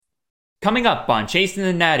Coming up on Chasing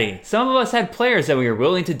the Natty, some of us had players that we were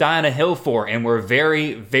willing to die on a hill for and were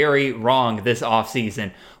very, very wrong this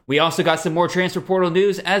offseason. We also got some more transfer portal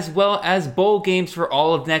news as well as bowl games for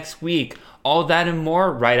all of next week. All that and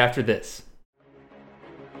more right after this.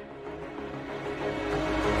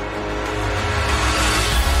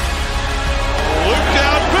 Look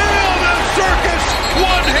downfield and Circus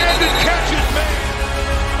one-handed catch is made.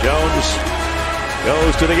 Jones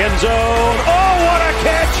goes to the end zone. Oh, what a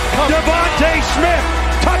catch! Devontae Smith,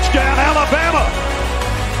 touchdown Alabama.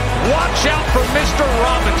 Watch out for Mr.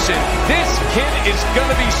 Robinson. This kid is going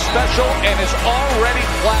to be special and is already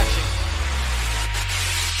flashing.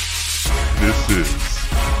 This is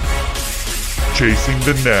Chasing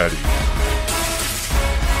the Natty,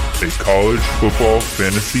 a college football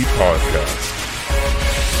fantasy podcast.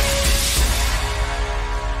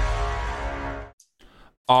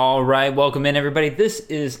 All right, welcome in, everybody. This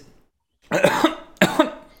is...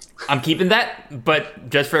 I'm keeping that, but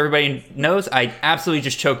just for everybody knows, I absolutely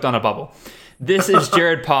just choked on a bubble. This is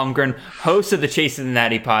Jared Palmgren, host of the Chasing the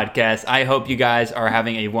Natty podcast. I hope you guys are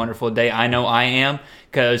having a wonderful day. I know I am,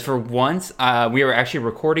 because for once, we are actually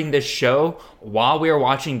recording this show while we are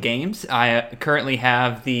watching games. I currently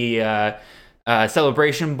have the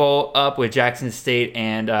Celebration Bowl up with Jackson State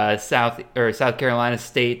and South Carolina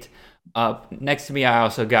State up next to me. I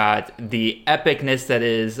also got the epicness that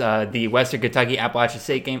is the Western Kentucky Appalachian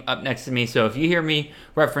State game up next to me. So if you hear me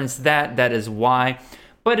reference that, that is why.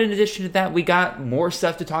 But in addition to that, we got more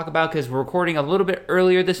stuff to talk about because we're recording a little bit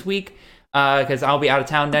earlier this week because I'll be out of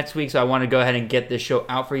town next week. So I want to go ahead and get this show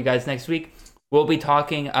out for you guys next week. We'll be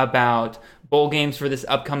talking about bowl games for this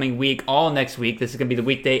upcoming week, all next week. This is going to be the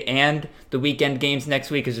weekday and the weekend games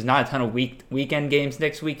next week because there's not a ton of weekend games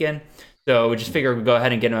next weekend. So we just figured we'd go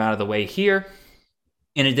ahead and get them out of the way here.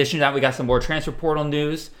 In addition to that, we got some more transfer portal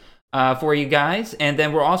news for you guys. And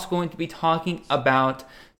then we're also going to be talking about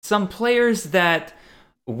some players that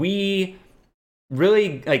we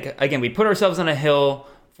really, again, we put ourselves on a hill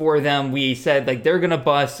for them. We said, they're going to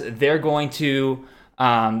bust. They're going to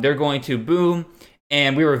boom.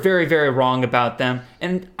 And we were very, very wrong about them.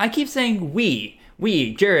 And I keep saying we,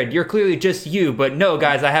 Jared, you're clearly just you, but no,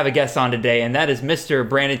 guys, I have a guest on today, and that is Mr.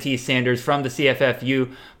 Brandon T. Sanders from the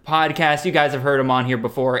CFFU podcast. You guys have heard him on here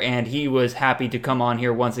before, and he was happy to come on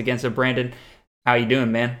here once again. So, Brandon, how you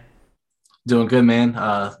doing, man? Doing good, man.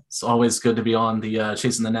 It's always good to be on the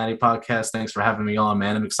Chasing the Natty podcast. Thanks for having me on,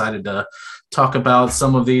 man. I'm excited to talk about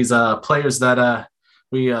some of these players that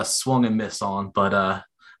we swung and missed on, but at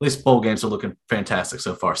least bowl games are looking fantastic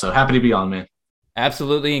so far. So happy to be on, man.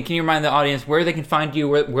 Absolutely. And can you remind the audience where they can find you,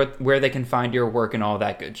 where they can find your work and all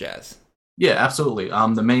that good jazz? Yeah, absolutely.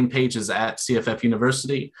 The main page is at CFF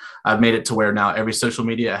University. I've made it to where now every social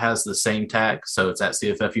media has the same tag. So it's at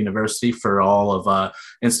CFF University for all of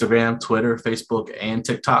Instagram, Twitter, Facebook, and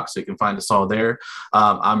TikTok. So you can find us all there.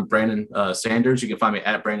 I'm Brandon Sanders. You can find me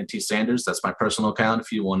at Brandon T. Sanders. That's my personal account.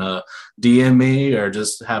 If you want to DM me or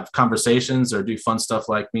just have conversations or do fun stuff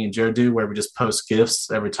like me and Jared do, where we just post GIFs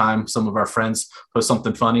every time some of our friends post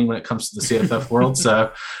something funny when it comes to the CFF world.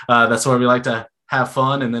 So that's where we like to have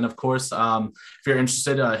fun. And then, of course, if you're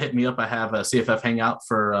interested, hit me up. I have a CFF Hangout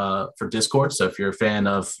for Discord. So if you're a fan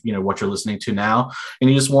of, what you're listening to now and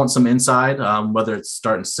you just want some insight, whether it's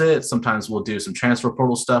start and sit, sometimes we'll do some transfer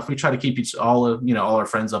portal stuff. We try to keep all our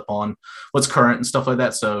friends up on what's current and stuff like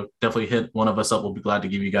that. So definitely hit one of us up. We'll be glad to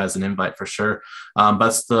give you guys an invite for sure.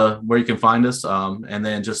 That's where you can find us. And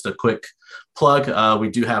then just a quick plug, we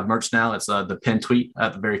do have merch now. It's the pinned tweet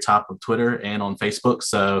at the very top of Twitter and on Facebook.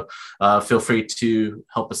 So feel free to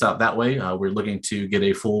help us out that way. We're looking to get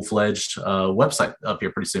a full-fledged website up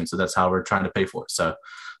here pretty soon. So that's how we're trying to pay for it. So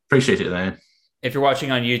appreciate it, man. If you're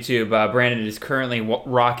watching on YouTube, Brandon is currently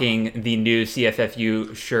rocking the new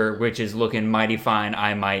CFFU shirt, which is looking mighty fine,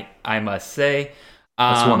 I must say.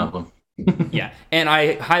 That's one of them. Yeah, and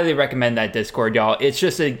I highly recommend that Discord, y'all. It's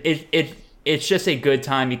just a good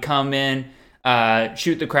time. You come in,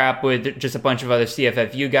 shoot the crap with just a bunch of other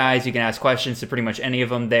CFFU guys. You can ask questions to pretty much any of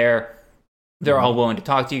them there. They're all willing to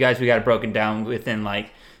talk to you guys. We got it broken down within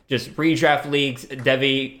just redraft leagues,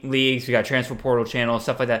 Devy leagues. We got transfer portal channel,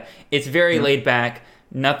 stuff like that. It's very laid back.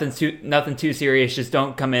 Nothing too serious. Just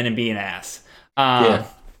don't come in and be an ass. And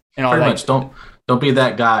all pretty much don't be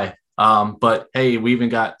that guy. But hey, we even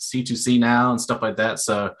got C2C now and stuff like that.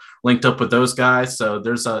 So linked up with those guys. So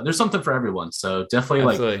there's something for everyone. So definitely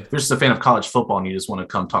Absolutely. If you're just a fan of college football and you just want to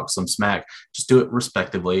come talk some smack, just do it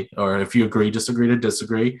respectively. Or if you agree, just agree to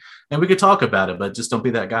disagree and we could talk about it, but just don't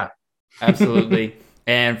be that guy. Absolutely.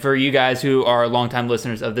 And for you guys who are longtime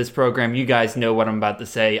listeners of this program, you guys know what I'm about to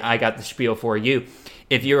say. I got the spiel for you.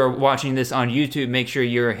 if you're watching this on YouTube, make sure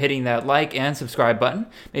you're hitting that like and subscribe button.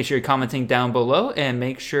 Make sure you're commenting down below, and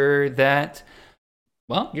make sure that,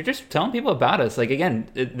 well, you're just telling people about us. Like, again,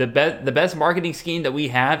 the best marketing scheme that we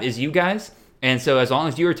have is you guys. And so as long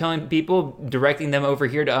as you are telling people, directing them over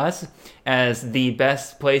here to us as the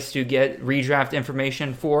best place to get redraft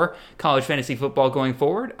information for college fantasy football going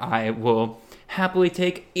forward, I will happily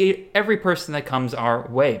take every person that comes our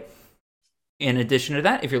way. In addition to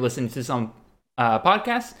that, if you're listening to some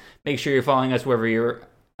podcasts, make sure you're following us wherever you're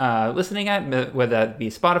listening at, whether that be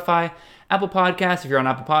Spotify, Apple Podcasts. If you're on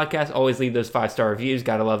Apple Podcasts, always leave those 5-star reviews.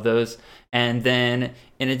 Gotta love those. And then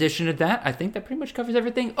in addition to that, I think that pretty much covers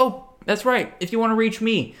everything. Oh, that's right. If you want to reach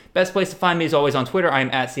me, best place to find me is always on Twitter. I'm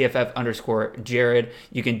at CFF_Jared.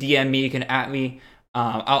 You can DM me, you can at me.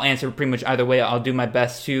 I'll answer pretty much either way. I'll do my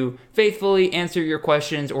best to faithfully answer your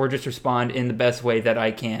questions or just respond in the best way that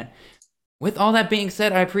I can. With all that being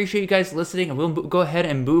said, I appreciate you guys listening, and we'll go ahead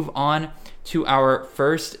and move on to our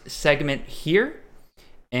first segment here.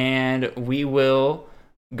 And we will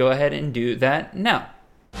go ahead and do that now.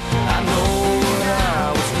 I know what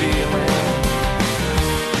I was feeling,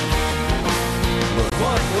 but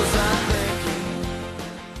what was I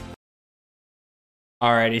thinking?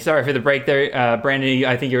 Alrighty, sorry for the break there. Brandon,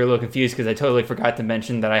 I think you're a little confused because I totally forgot to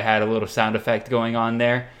mention that I had a little sound effect going on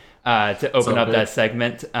there to open up that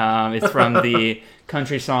segment. It's from the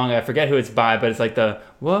country song. I forget who it's by, but it's like the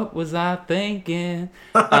 "What was I thinking?"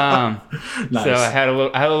 Nice. So I had a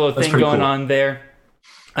little thing going cool on there.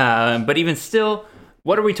 But even still,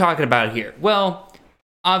 what are we talking about here? Well,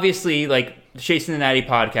 obviously, like, Chasing the Natty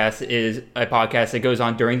podcast is a podcast that goes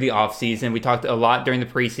on during the off season. We talked a lot during the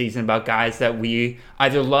preseason about guys that we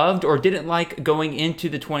either loved or didn't like going into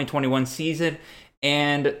the 2021 season,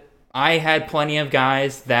 and I had plenty of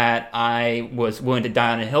guys that I was willing to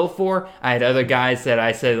die on a hill for. I had other guys that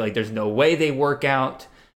I said, like, there's no way they work out.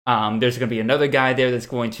 There's going to be another guy there that's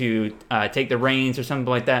going to take the reins or something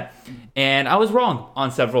like that. And I was wrong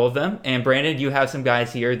on several of them. And Brandon, you have some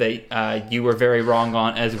guys here that you were very wrong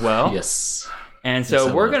on as well. Yes. And so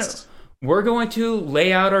yes, we're going to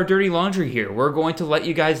lay out our dirty laundry here. We're going to let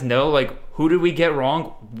you guys know, like, who did we get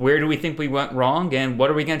wrong? Where do we think we went wrong? And what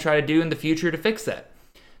are we going to try to do in the future to fix that?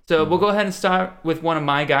 So we'll go ahead and start with one of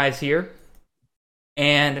my guys here.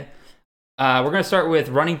 And we're going to start with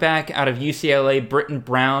running back out of UCLA, Britton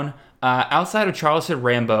Brown. Outside of Charleston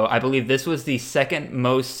Rambo, I believe this was the second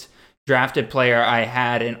most drafted player I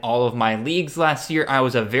had in all of my leagues last year. I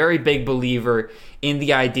was a very big believer in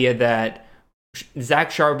the idea that Zach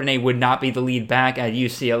Charbonnet would not be the lead back at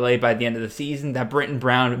UCLA by the end of the season, that Britton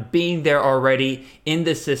Brown, being there already in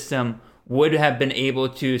the system, would have been able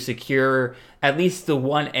to secure at least the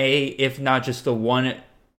 1A, if not just the one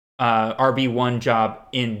RB1 job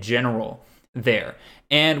in general there.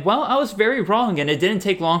 And, well, I was very wrong, and it didn't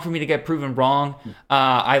take long for me to get proven wrong.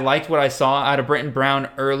 I liked what I saw out of Britton Brown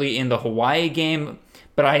early in the Hawaii game,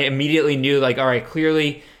 but I immediately knew, like, all right,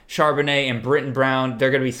 clearly Charbonnet and Britton Brown,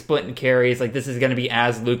 they're going to be splitting carries. Like, this is going to be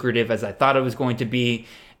as lucrative as I thought it was going to be.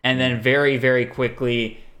 And then very, very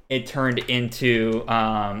quickly, it turned into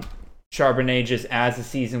Charbonnet, just as the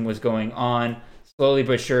season was going on, slowly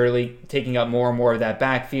but surely taking up more and more of that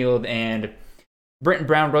backfield, and Britton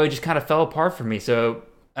Brown really just kind of fell apart for me. So,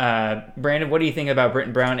 Brandon, what do you think about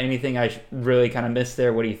Britton Brown? Anything I really kind of missed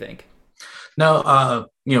there? What do you think? No,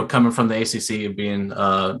 coming from the ACC and being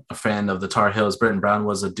a fan of the Tar Heels, Britton Brown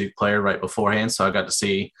was a Duke player right beforehand, so I got to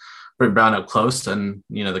see Britton Brown up close and,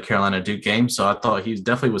 the Carolina Duke game. So I thought he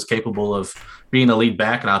definitely was capable of being a lead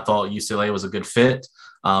back, and I thought UCLA was a good fit.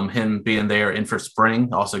 Him being there in for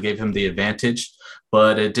spring also gave him the advantage,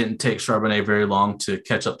 but it didn't take Charbonnet very long to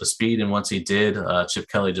catch up to speed. And once he did, Chip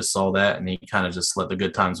Kelly just saw that, and he kind of just let the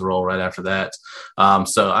good times roll right after that.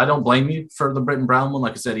 So I don't blame you for the Britton Brown one.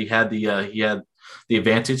 Like I said, he had the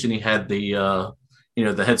advantage, and he had the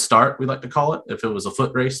head start, we like to call it, if it was a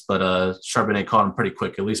foot race. But Charbonnet caught him pretty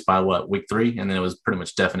quick, at least by week 3, and then it was pretty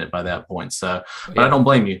much definite by that point. So, but I don't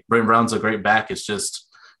blame you. Britton Brown's a great back. It's just,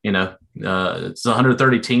 it's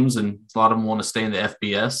 130 teams, and a lot of them want to stay in the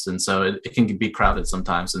FBS, and so it can be crowded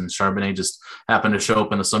sometimes. And Charbonnet just happened to show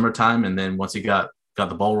up in the summertime, and then once he got the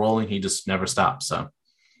ball rolling, he just never stopped. So,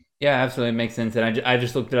 yeah, absolutely makes sense. And I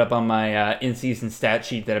just looked it up on my in-season stat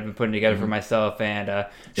sheet that I've been putting together for myself, and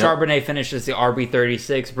Charbonnet finished as the RB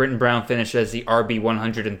 36. Britton Brown finished as the RB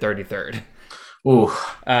 133rd.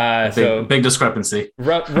 Ooh, big discrepancy.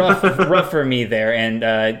 Rough for me there,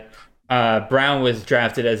 and. Brown was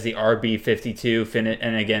drafted as the RB 52,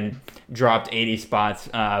 and again dropped 80 spots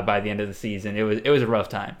by the end of the season. It was a rough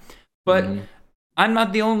time, but I'm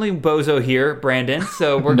not the only bozo here, Brandon.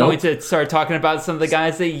 So we're going to start talking about some of the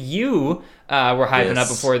guys that you we're hyping up Yes.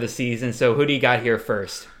 before the season. So who do you got here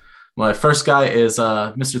first? My first guy is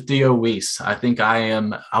Mr. Theo Weiss. I think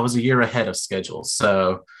I was a year ahead of schedule.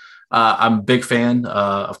 So I'm a big fan.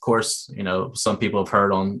 Of course, some people have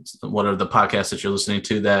heard on what are the podcasts that you're listening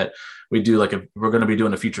to that we do we're going to be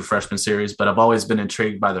doing a future freshman series, but I've always been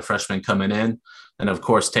intrigued by the freshmen coming in and of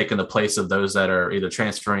course, taking the place of those that are either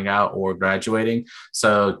transferring out or graduating.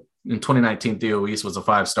 So in 2019, Theo Weiss was a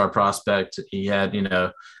 5-star prospect. He had,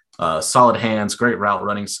 solid hands, great route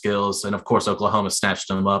running skills. And of course, Oklahoma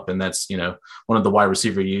snatched him up. And that's, one of the wide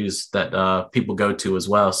receiver U's that people go to as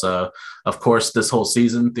well. So of course, this whole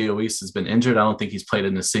season, Theo Weiss has been injured. I don't think he's played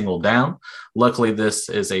in a single down. Luckily, this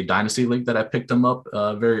is a dynasty league that I picked him up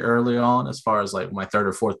very early on as far as like my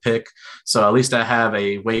 3rd or 4th pick. So at least I have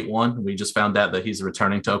a wait one. We just found out that he's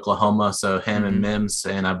returning to Oklahoma. So him and Mims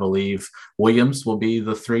and I believe Williams will be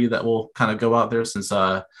the 3 that will kind of go out there since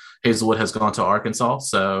Hazelwood has gone to Arkansas.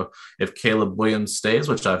 So if Caleb Williams stays,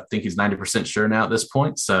 which I think he's 90% sure now at this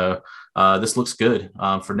point. So this looks good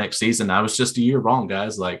for next season. I was just a year wrong,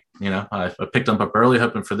 guys. I picked him up early,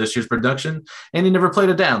 hoping for this year's production, and he never played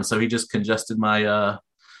it down. So he just congested my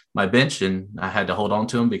my bench, and I had to hold on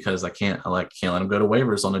to him because I can't let him go to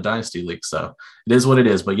waivers on a dynasty league. So it is what it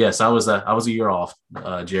is. But yes, I was a year off,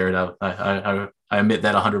 Jared. I admit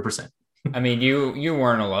that 100%. I mean, you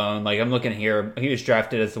weren't alone. Like, I'm looking here, he was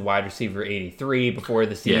drafted as the wide receiver 83 before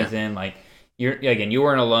the season. Yeah. Like, you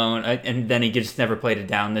weren't alone, and then he just never played it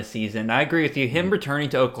down this season. I agree with you. Him returning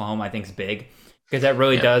to Oklahoma, I think, is big because that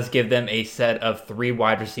really does give them a set of 3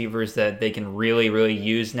 wide receivers that they can really, really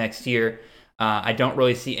use next year. I don't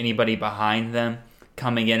really see anybody behind them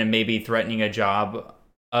coming in and maybe threatening a job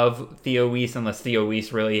of Theo Weiss unless Theo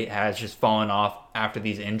Weiss really has just fallen off after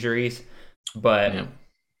these injuries. But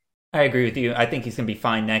I agree with you. I think he's going to be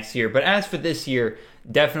fine next year. But as for this year,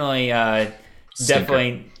 definitely a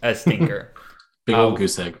stinker. Big old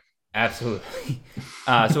goose egg. Absolutely.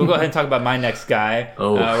 So we'll go ahead and talk about my next guy.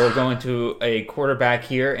 We're going to a quarterback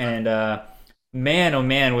here. And man, oh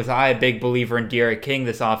man, was I a big believer in D'Eriq King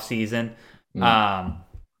this offseason. And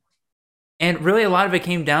really a lot of it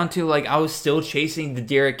came down to I was still chasing the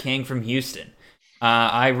D'Eriq King from Houston.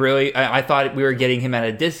 I thought we were getting him at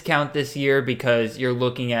a discount this year because you're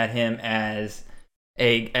looking at him as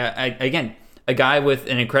a guy with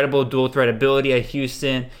an incredible dual threat ability at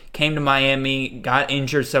Houston, came to Miami, got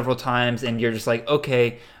injured several times, and you're just like,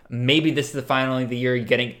 okay, maybe this is the finally the year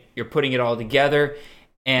you're putting it all together.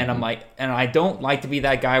 And I'm like, and I don't like to be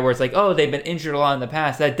that guy where it's like, oh, they've been injured a lot in the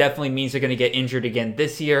past. That definitely means they're going to get injured again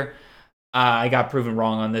this year. I got proven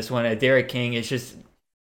wrong on this one. D'Eriq King, it's just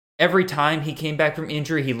every time he came back from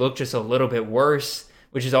injury, he looked just a little bit worse,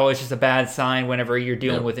 which is always just a bad sign whenever you're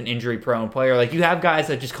dealing with an injury-prone player. Like, you have guys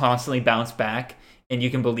that just constantly bounce back, and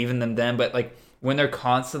you can believe in them then, but when they're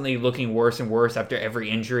constantly looking worse and worse after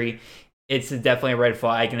every injury, it's definitely a red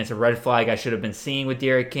flag, and it's a red flag I should have been seeing with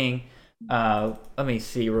D'Eriq King. Let me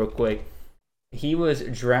see real quick. He was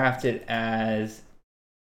drafted as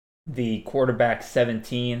the quarterback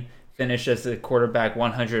 17, finished as the quarterback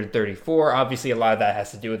 134. Obviously, a lot of that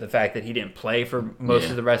has to do with the fact that he didn't play for most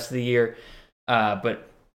of the rest of the year. But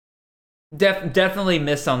definitely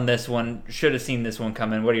missed on this one. Should have seen this one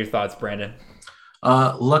coming. What are your thoughts, Brandon?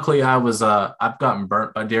 Luckily, I've gotten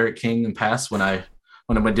burnt by D'Eriq King in the past when I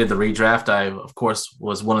did the redraft. I, of course,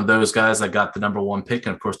 was one of those guys that got the number 1 pick.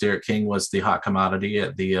 And, of course, D'Eriq King was the hot commodity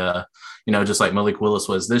at the, just like Malik Willis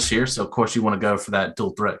was this year. So, of course, you want to go for that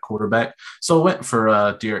dual threat quarterback. So I went for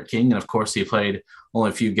D'Eriq King. And, of course, he played only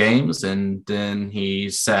a few games and then he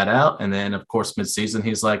sat out. And then, of course, midseason,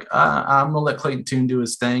 he's like, I'm going to let Clayton Tune do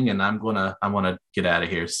his thing and I want to get out of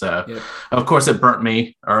here. So, of course, it burnt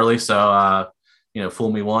me early. So,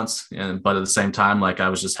 fool me once, but at the same time, I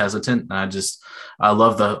was just hesitant. I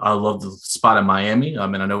love the spot in Miami. I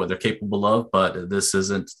mean, I know what they're capable of, but it's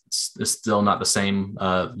still not the same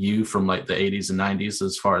U from the 80s and 90s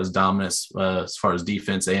as far as dominance, as far as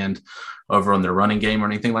defense and over on their running game or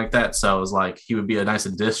anything like that. So I was like, he would be a nice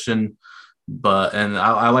addition. And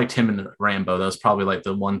I liked him in Rambo. That was probably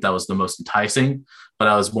the one that was the most enticing, but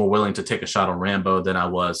I was more willing to take a shot on Rambo than I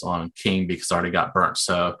was on King because I already got burnt.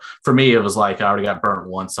 So for me, it was I already got burnt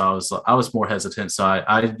once. So I was more hesitant. So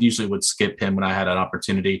I usually would skip him when I had an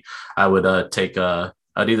opportunity. I would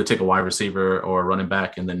I'd either take a wide receiver or a running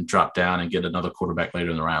back and then drop down and get another quarterback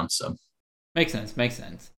later in the round. So makes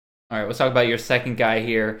sense. All right, let's talk about your second guy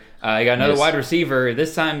here. You got another wide receiver.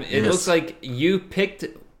 This time it looks like you picked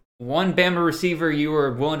one Bama receiver you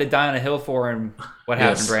were willing to die on a hill for, and what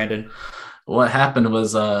happened, Brandon? What happened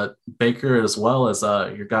was Baker, as well as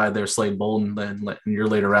your guy there, Slade Bolden, and in your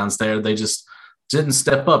later rounds there, they just didn't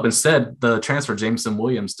step up. Instead, the transfer Jameson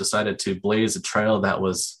Williams decided to blaze a trail that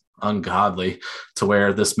was ungodly, to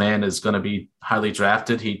where this man is going to be highly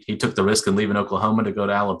drafted. He took the risk of leaving Oklahoma to go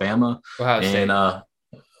to Alabama. Ohio State. And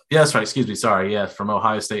yeah, that's right. Excuse me. Sorry. Yeah, from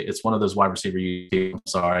Ohio State. It's one of those wide receiver teams. I'm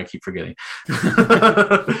sorry, I keep forgetting.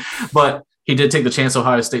 But he did take the chance,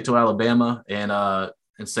 Ohio State to Alabama, and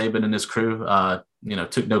Saban and his crew,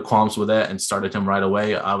 took no qualms with that and started him right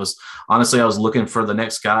away. I was looking for the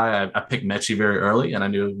next guy. I picked Mechie very early, and I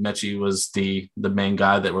knew Mechie was the main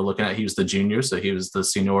guy that we're looking at. He was the junior, so he was the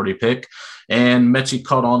seniority pick. And Mechie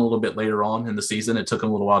caught on a little bit later on in the season. It took him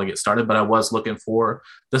a little while to get started, but I was looking for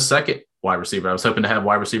the second wide receiver. I was hoping to have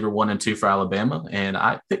wide receiver 1 and 2 for Alabama, and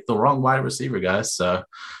I picked the wrong wide receiver, guys. So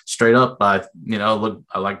straight up, I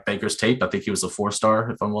like Baker's tape. I think he was a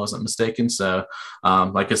 4-star, if I wasn't mistaken. So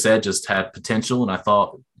like I said, just had potential, and I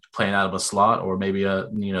thought playing out of a slot, or maybe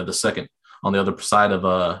the second on the other side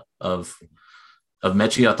of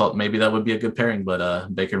Mechie, I thought maybe that would be a good pairing,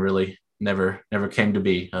 but Baker really never came to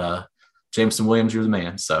be. Jameson Williams, you're the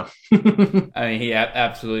man. So, I mean, he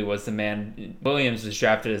absolutely was the man. Williams was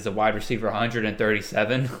drafted as a wide receiver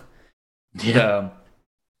 137. Yeah, so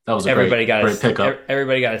that was a great pickup.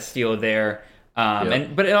 Everybody got a steal there.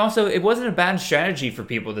 But it wasn't a bad strategy for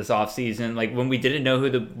people this offseason. Like when we didn't know who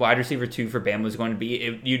the wide receiver 2 for Bama was going to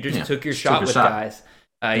be, you just took your shot with guys.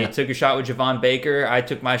 You took your shot with Javon Baker. I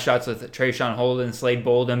took my shots with Trayshawn Holden, Slade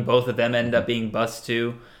Bolden. Both of them ended up being busts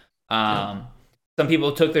too. Some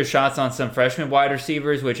people took their shots on some freshman wide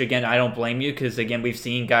receivers, which, again, I don't blame you because, again, we've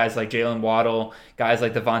seen guys like Jalen Waddle, guys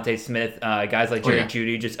like Devontae Smith, guys like Jerry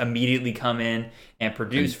Jeudy just immediately come in and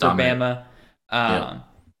produce for Bama.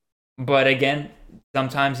 But, again,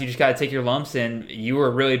 sometimes you just got to take your lumps, and you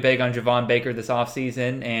were really big on Javon Baker this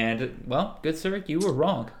offseason, and, well, good sir, you were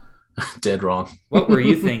wrong. Dead wrong. What were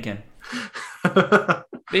you thinking?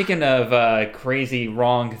 Speaking of crazy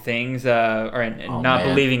wrong things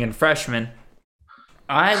believing in freshmen,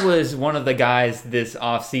 I was one of the guys this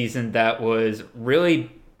offseason that was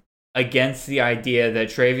really against the idea that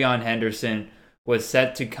TreVeyon Henderson was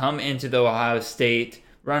set to come into the Ohio State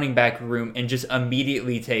running back room and just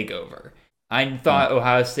immediately take over. I thought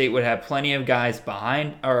Ohio State would have plenty of guys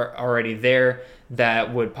behind or already there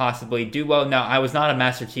that would possibly do well. Now, I was not a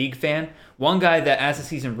Master Teague fan. One guy that as the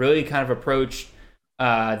season really kind of approached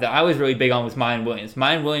that I was really big on was Mayan Williams.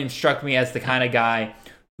 Mayan Williams struck me as the kind of guy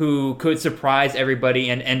who could surprise everybody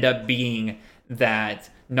and end up being that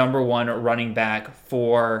number 1 running back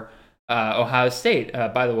for Ohio State.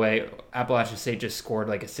 By the way, Appalachian State just scored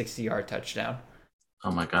like a 60-yard touchdown. Oh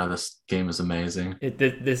my God, this game is amazing.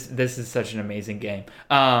 This is such an amazing game.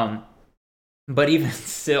 But even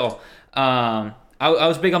still, I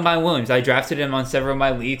was big on Mayan Williams. I drafted him on several of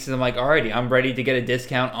my leagues, and I'm like, alrighty, I'm ready to get a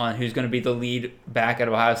discount on who's going to be the lead back at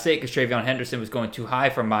Ohio State because TreVeyon Henderson was going too high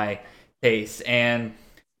for my taste. And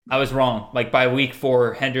I was wrong. Like by week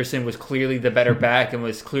 4, Henderson was clearly the better back and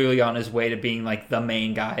was clearly on his way to being like the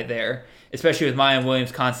main guy there, especially with Mayan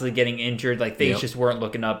Williams constantly getting injured. Like things just weren't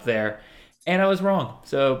looking up there. And I was wrong.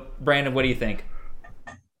 So, Brandon, what do you think?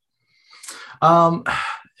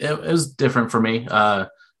 It was different for me. I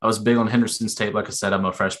was big on Henderson's tape. Like I said, I'm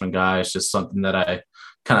a freshman guy. It's just something that I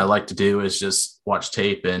kind of like to do is just watch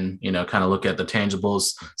tape and, kind of look at the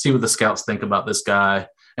tangibles, see what the scouts think about this guy.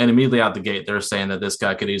 And immediately out the gate, they're saying that this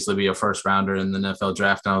guy could easily be a first rounder in the NFL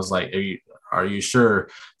draft. And I was like, are you sure?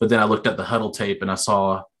 But then I looked at the huddle tape and I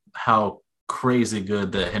saw how crazy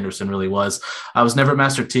good that Henderson really was. I was never a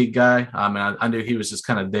Master Teague guy. I mean, I knew he was just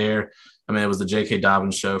kind of there. I mean, it was the J.K.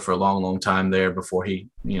 Dobbins show for a long, long time there before he,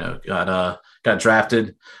 got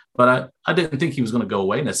drafted. But I didn't think he was going to go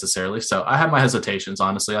away necessarily. So I had my hesitations,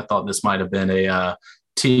 honestly. I thought this might have been a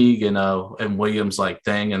Teague and Williams like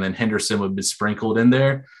thing, and then Henderson would be sprinkled in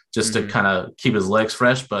there just to kind of keep his legs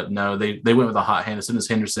fresh. But no, they went with a hot hand. As soon as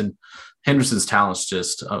Henderson's talent's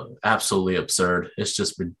just absolutely absurd. It's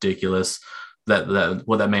just ridiculous that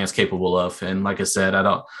what that man's capable of. And like I said, I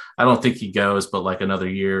don't think he goes, but like another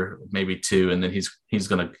year, maybe 2, and then he's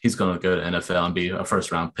gonna go to NFL and be a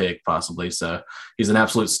first round pick possibly. So he's an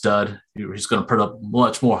absolute stud. He's gonna put up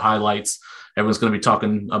much more highlights. Everyone's going to be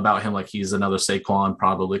talking about him like he's another Saquon,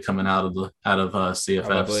 probably coming out of CFF.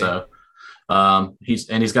 Probably. So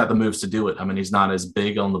he's got the moves to do it. I mean, he's not as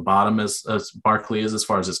big on the bottom as Barkley is as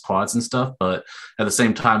far as his quads and stuff, but at the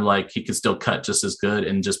same time, like he can still cut just as good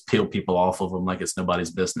and just peel people off of him like it's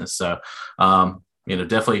nobody's business. So,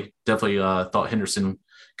 definitely thought Henderson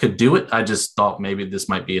could do it. I just thought maybe this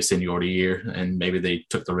might be a seniority year, and maybe they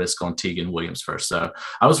took the risk on Teague and Williams first. So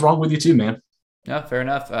I was wrong with you too, man. Yeah, fair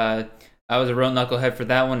enough. I was a real knucklehead for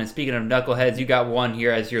that one. And speaking of knuckleheads, you got one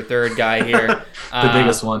here as your third guy here. The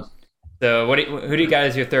biggest one. So who do you got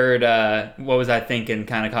as your third? What was I thinking?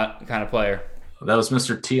 Kind of player. That was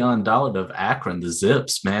Mr. Tion Dollard of Akron, the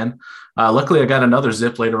Zips, man. Luckily, I got another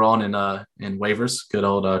Zip later on in waivers. Good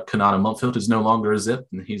old Kanata Mumpfield is no longer a Zip,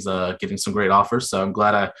 and he's getting some great offers. So I'm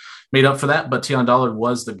glad I made up for that. But Tion Dollard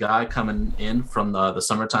was the guy coming in from the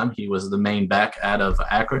summertime. He was the main back out of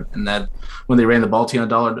Akron, and that when they ran the ball, Tion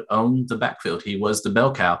Dollard owned the backfield. He was the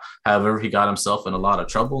bell cow. However, he got himself in a lot of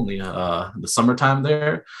trouble in the summertime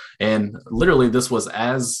there, and literally this was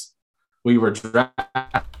as we were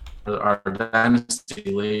drafting our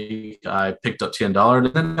dynasty league. I picked up $10,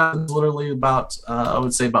 and then that was literally about I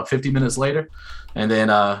would say about 50 minutes later, and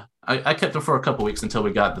then I kept him for a couple weeks until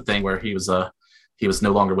we got the thing where he was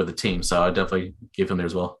no longer with the team. So I definitely give him there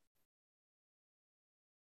as well.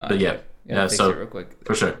 But yeah. So real quick.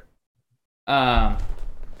 For sure.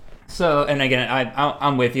 So, and again,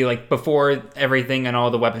 I'm with you. Like before everything and all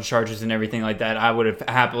the weapons charges and everything like that, I would have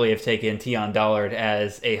happily have taken Tion Dollard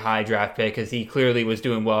as a high draft pick because he clearly was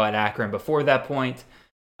doing well at Akron before that point.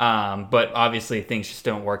 But obviously things just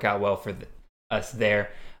don't work out well for us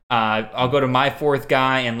there. I'll go to my fourth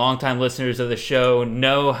guy, and longtime listeners of the show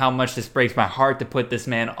know how much this breaks my heart to put this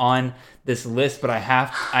man on this list, but I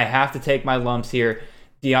have to take my lumps here.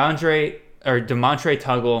 Demontre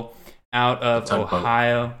Tuggle out of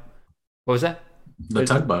Ohio. What was that? The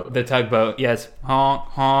tugboat. The tugboat, yes. Honk,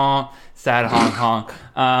 honk. Sad honk,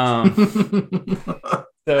 honk.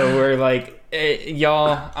 So we're like,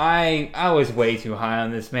 y'all, I was way too high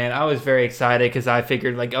on this, man. I was very excited because I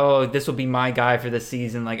figured, like, oh, this will be my guy for the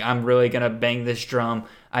season. Like, I'm really going to bang this drum.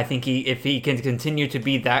 I think if he can continue to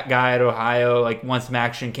be that guy at Ohio, like, once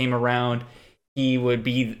Maction came around, he would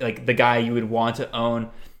be, like, the guy you would want to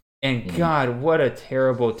own. And, God, what a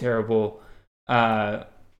terrible, terrible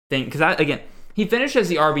thing. Because, again, he finished as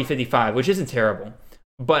the RB55, which isn't terrible.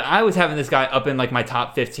 But I was having this guy up in like my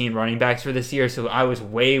top 15 running backs for this year, so I was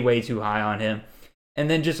way, way too high on him.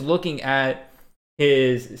 And then just looking at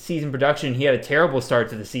his season production, he had a terrible start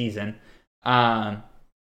to the season. And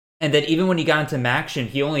then even when he got into Maction,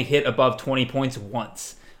 he only hit above 20 points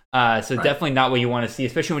once. So definitely not what you want to see,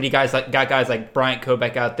 especially when you got guys like Bryant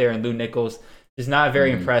Kobeck out there and Lou Nichols. Just not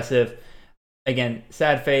very impressive. Again,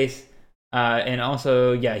 sad face. And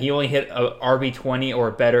also, yeah, he only hit a RB20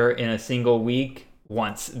 or better in a single week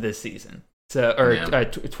once this season. So, or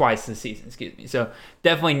twice this season, excuse me. So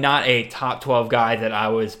definitely not a top 12 guy that I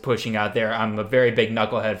was pushing out there. I'm a very big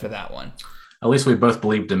knucklehead for that one. At least we both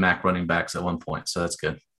believed in Mac running backs at one point, so that's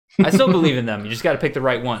good. I still believe in them. You just got to pick the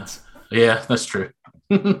right ones. Yeah, that's true.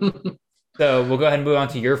 So we'll go ahead and move on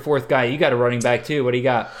to your fourth guy. You got a running back too. What do you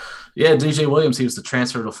got? Yeah, DJ Williams, he was the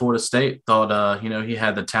transfer to Florida State. Thought, he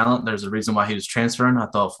had the talent. There's a reason why he was transferring. I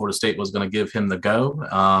thought Florida State was going to give him the go.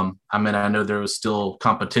 I know there was still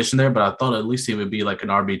competition there, but I thought at least he would be like an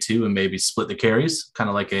RB2 and maybe split the carries, kind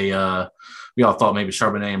of like we all thought maybe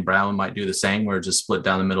Charbonnet and Brown might do the same, where it just split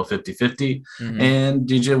down the middle 50-50. And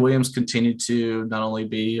DJ Williams continued to not only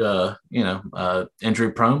be,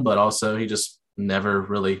 injury prone, but also he just never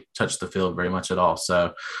really touched the field very much at all.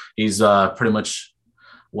 So he's pretty much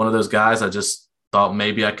one of those guys I just thought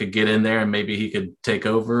maybe I could get in there and maybe he could take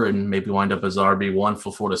over and maybe wind up as RB1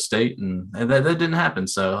 for Florida State. And that didn't happen.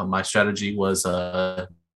 So my strategy was for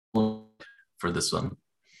this one.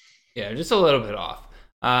 Yeah, just a little bit off.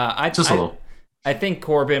 A little. I think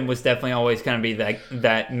Corbin was definitely always going to be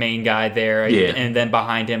that main guy there. Yeah. And then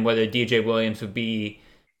behind him, whether DJ Williams would be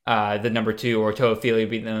the number 2 or Toafili would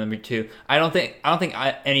be the number 2. I don't think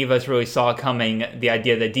any of us really saw coming the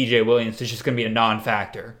idea that DJ Williams is just going to be a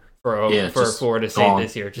non-factor for Florida State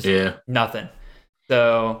this year. Just nothing.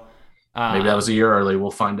 So maybe that was a year early.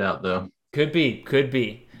 We'll find out though. Could be.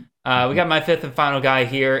 We got my fifth and final guy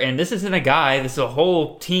here, and this isn't a guy. This is a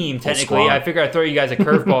whole team, technically. I figure I'd throw you guys a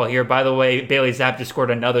curveball here. By the way, Bailey Zapp just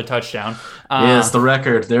scored another touchdown. It's the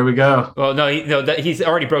record. There we go. Well, no, he's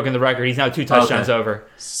already broken the record. He's now 2 touchdowns over.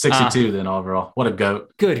 62 then overall. What a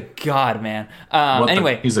GOAT. Good God, man.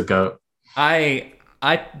 He's a GOAT. I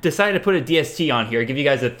decided to put a DST on here, give you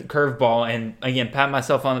guys a curveball, and again, pat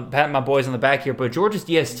my boys on the back here. But Georgia's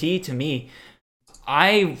DST, to me,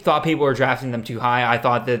 I thought people were drafting them too high. I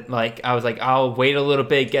thought that, I was like, I'll wait a little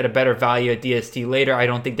bit, get a better value at DST later. I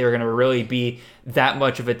don't think they were going to really be that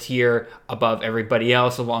much of a tier above everybody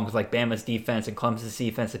else, along with Bama's defense and Clemson's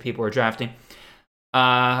defense that people were drafting.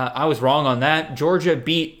 I was wrong on that. Georgia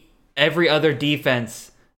beat every other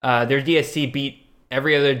defense. Their DST beat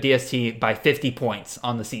every other DST by 50 points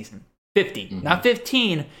on the season. 50, not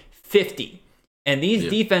 15, 50. And these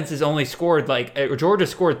defenses only scored Georgia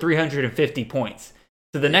scored 350 points.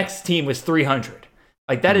 So the next team was 300.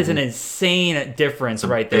 Like that is an insane difference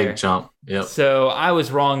right big there. jump. Yep. So I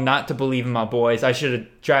was wrong not to believe in my boys. I should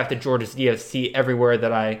have drafted Georgia DFC everywhere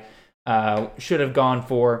that I should have gone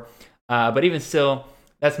for. But even still,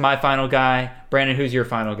 that's my final guy. Brandon, who's your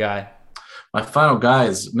final guy? My final guy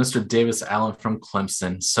is Mr. Davis Allen from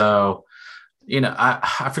Clemson. So,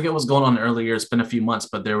 I forget what's going on earlier. It's been a few months,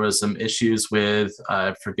 but there was some issues with,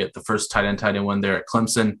 I forget the first tight end one there at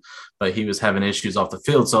Clemson, but he was having issues off the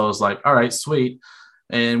field. So I was like, all right, sweet.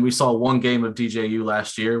 And we saw one game of DJU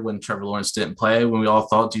last year when Trevor Lawrence didn't play, when we all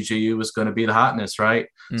thought DJU was going to be the hotness, right?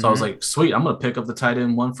 Mm-hmm. So I was like, sweet, I'm going to pick up the tight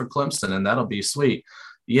end one for Clemson, and that'll be sweet.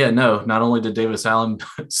 Yeah, no, not only did Davis Allen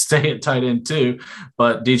stay at tight end too,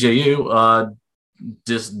 but DJU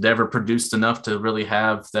just never produced enough to really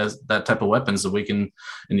have that type of weapons that we can,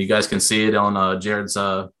 and you guys can see it on Jared's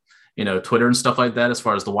Twitter and stuff like that. As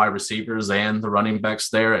far as the wide receivers and the running backs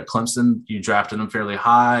there at Clemson, you drafted them fairly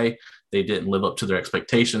high. They didn't live up to their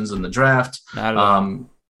expectations in the draft. Not at all.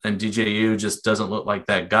 And DJU just doesn't look like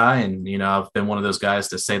that guy. And, I've been one of those guys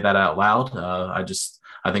to say that out loud.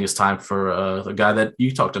 I think it's time for the guy that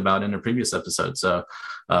you talked about in a previous episode. So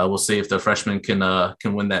we'll see if the freshman can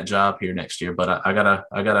win that job here next year. But I got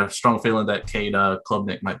a strong feeling that Cade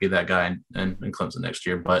Klubnik might be that guy in Clemson next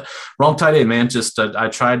year. But wrong tight end, man. Just I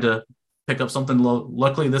tried to pick up something low.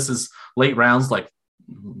 Luckily, this is late rounds, like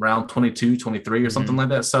round 22, 23 or something like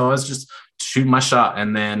that. So I was just shooting my shot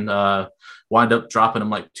and then wind up dropping him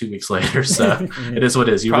like 2 weeks later. So it is what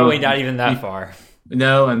it is. Probably not even that far.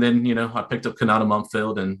 No, and then I picked up Kanata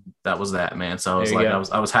Mumfield, and that was that, man. So I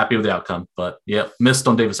was I was happy with the outcome, but missed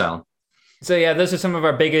on Davis Allen. So those are some of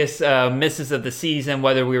our biggest misses of the season,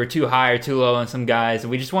 whether we were too high or too low on some guys.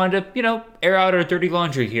 We just wanted to, air out our dirty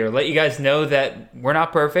laundry here, let you guys know that we're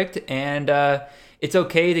not perfect, and it's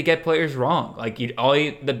okay to get players wrong. Like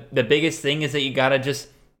the biggest thing is that you gotta just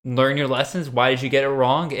learn your lessons. Why did you get it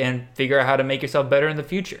wrong, and figure out how to make yourself better in the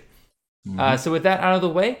future. So with that out of the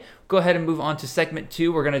way, go ahead and move on to segment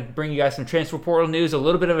 2. We're going to bring you guys some transfer portal news, a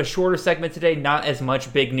little bit of a shorter segment today, not as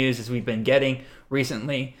much big news as we've been getting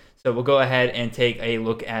recently. So we'll go ahead and take a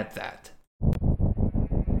look at that.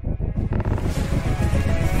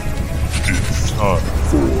 It's time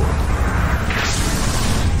for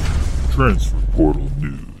transfer portal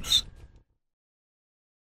news.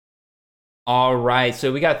 All right,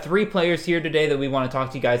 so we got 3 players here today that we want to talk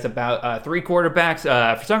to you guys about. 3 quarterbacks.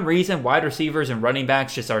 For some reason, wide receivers and running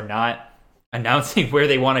backs just are not announcing where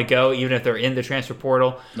they want to go, even if they're in the transfer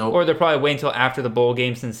portal. Nope. Or they're probably waiting until after the bowl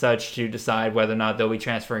games and such to decide whether or not they'll be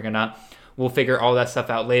transferring or not. We'll figure all that stuff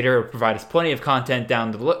out later. It'll provide us plenty of content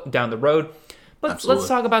down the road. But let's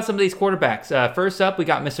talk about some of these quarterbacks. First up, we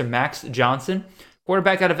got Mr. Max Johnson.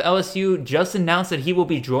 Quarterback out of LSU just announced that he will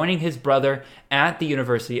be joining his brother at the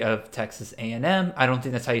University of Texas A&M. I don't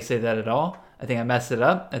think that's how you say that at all. I think I messed it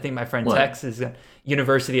up. I think my friend Tex is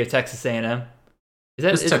University of Texas A&M.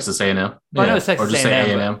 It's Texas A&M. I know it's Texas or just A&M.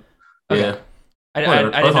 Say A&M. Okay. Yeah. I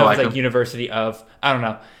didn't know it was like University of. I don't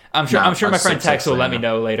know. I'm sure my friend Tex will let me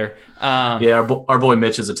know later. Our boy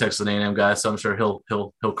Mitch is a Texas A&M guy, so I'm sure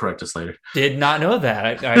he'll correct us later. Did not know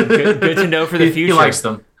that. Good to know for the future. He likes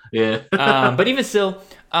them. Yeah. But even still,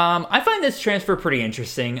 I find this transfer pretty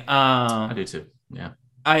interesting. I do too. Yeah.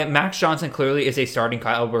 Max Johnson clearly is a starting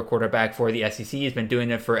caliber quarterback for the SEC. He's been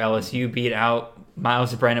doing it for LSU, beat out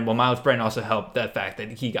Miles Brennan. Well, Miles Brennan also helped the fact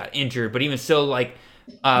that he got injured, but even still, led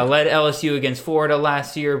LSU against Florida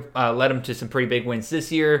last year, led them to some pretty big wins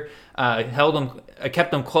this year,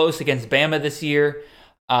 kept them close against Bama this year.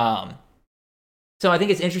 So I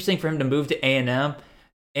think it's interesting for him to move to A&M,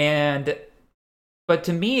 but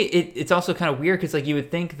to me, it's also kind of weird because you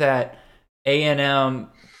would think that A&M,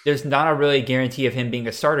 there's not a really guarantee of him being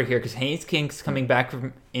a starter here because Haynes King's coming back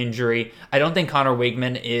from injury. I don't think Connor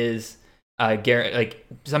Wigman is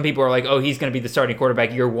some people are like, oh, he's going to be the starting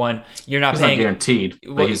quarterback year one. You're not paying. Not guaranteed,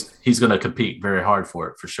 but he's going to compete very hard for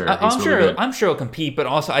it for sure. I'm sure he'll compete, but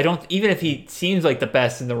also even if he seems like the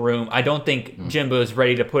best in the room, I don't think Jimbo is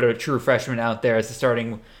ready to put a true freshman out there as the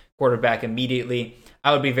starting quarterback immediately.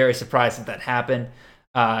 I would be very surprised if that happened.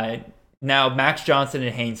 Now, Max Johnson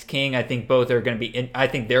and Haynes King, I think both are going to be. I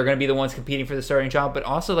think they're going to be the ones competing for the starting job. But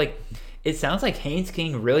also, it sounds like Haynes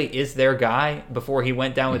King really is their guy before he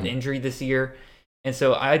went down with injury this year. And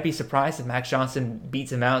so I'd be surprised if Max Johnson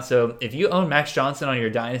beats him out. So if you own Max Johnson on your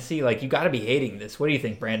dynasty, you got to be hating this. What do you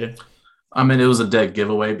think, Brandon? I mean, it was a dead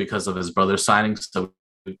giveaway because of his brother's signing. So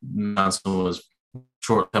Johnson was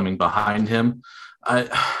shortcoming behind him.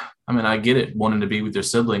 I get it, wanting to be with your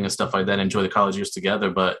sibling and stuff like that, enjoy the college years together.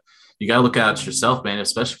 But, you got to look out yourself, man,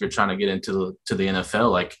 especially if you're trying to get into the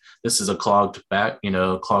NFL. Like, this is a clogged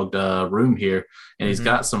room here, and he's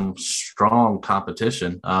got some strong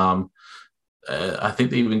competition. I think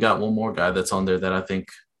they even got one more guy that's on there that I think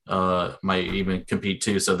might even compete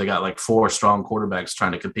too. So they got like 4 strong quarterbacks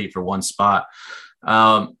trying to compete for one spot.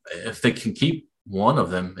 If they can keep one of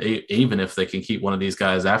them, even if they can keep one of these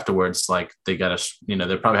guys afterwards, like, they got to,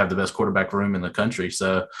 they probably have the best quarterback room in the country.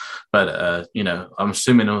 So, but I'm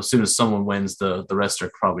assuming as soon as someone wins, the rest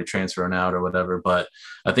are probably transferring out or whatever. But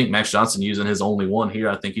I think Max Johnson, using his only one here,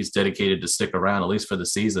 I think he's dedicated to stick around at least for the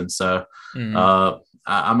season. So,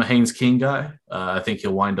 I'm a Haynes King guy. I think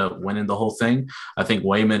he'll wind up winning the whole thing. I think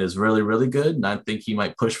Wayman is really, really good, and I think he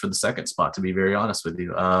might push for the second spot, to be very honest with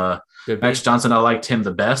you. Max Johnson, I liked him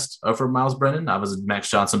the best over Miles Brennan. I was a Max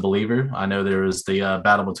Johnson believer. I know there was the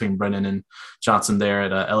battle between Brennan and Johnson there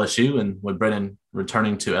at LSU, and with Brennan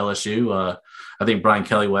returning to LSU, I think Brian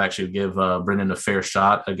Kelly will actually give Brennan a fair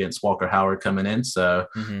shot against Walker Howard coming in. So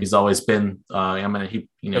he's always been. He played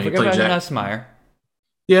Jack Nussmeier.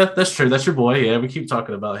 Yeah, that's true. That's your boy. Yeah, we keep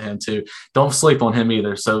talking about him too. Don't sleep on him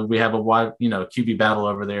either. So we have a wide, QB battle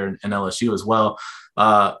over there in LSU as well.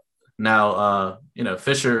 Now,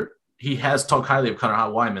 Fisher, he has talked highly of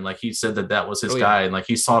Connor Wyman. Like, he said that was his guy, and like,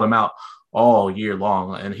 he sought him out all year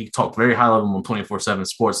long, and he talked very highly of him on 24/7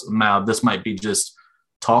 Sports. Now, this might be just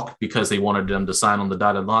talk because they wanted them to sign on the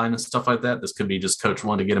dotted line and stuff like that. This could be just coach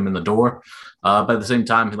wanting to get him in the door. But at the same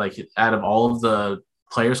time, like, out of all of the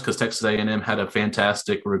players, because Texas A&M had a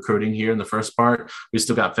fantastic recruiting here in the first part, we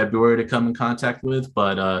still got February to come in contact with,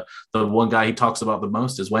 but the one guy he talks about the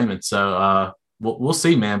most is Wayman. So we'll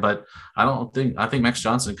see, man. But I think Max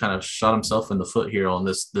Johnson kind of shot himself in the foot here on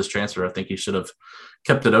this transfer. I think he should have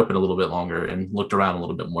kept it open a little bit longer and looked around a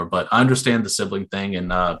little bit more. But I understand the sibling thing, and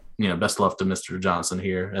best of luck to Mr. Johnson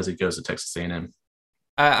here as he goes to Texas A&M.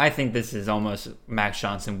 I think this is almost Max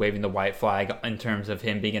Johnson waving the white flag in terms of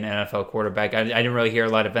him being an NFL quarterback. I didn't really hear a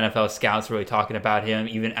lot of NFL scouts really talking about him,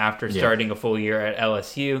 even after starting a full year at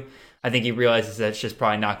LSU. I think he realizes that's just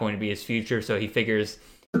probably not going to be his future, so he figures,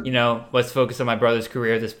 let's focus on my brother's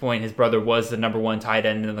career at this point. His brother was the number 1 tight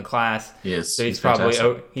end in the class. Yes, so he's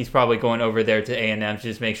probably going over there to A&M to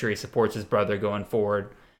just make sure he supports his brother going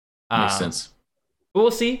forward. Makes sense. We'll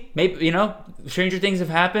see. Maybe, stranger things have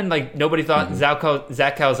happened. Like, nobody thought Zach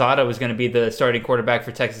Calzada was going to be the starting quarterback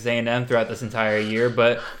for Texas A&M throughout this entire year,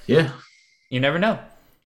 but yeah, you never know.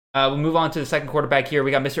 We'll move on to the second quarterback here.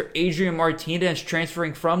 We got Mr. Adrian Martinez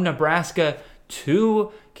transferring from Nebraska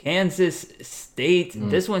to Kansas State.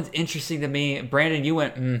 This one's interesting to me. Brandon, you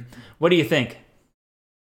went, what do you think?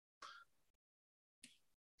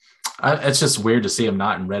 It's just weird to see him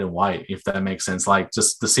not in red and white, if that makes sense. Like,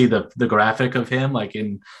 just to see the graphic of him, like,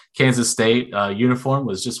 in Kansas State uniform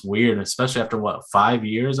was just weird, especially after 5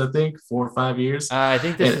 years, I think, 4 or 5 years. I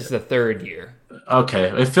think this is the 3rd year. Okay,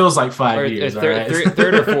 it feels like 5 years.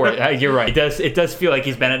 Third or 4th. You're right. It does feel like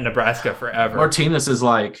he's been at Nebraska forever. Martinez is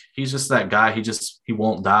like, he's just that guy. He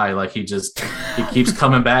won't die. Like, he keeps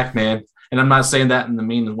coming back, man. And I'm not saying that in the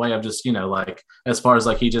mean way. I'm just, like, as far as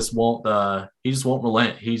like, he just won't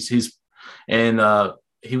relent. He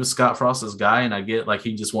was Scott Frost's guy, and I get like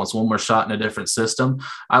he just wants one more shot in a different system.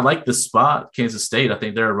 I like the spot, Kansas State. I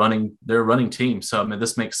think they're a running team. So I mean,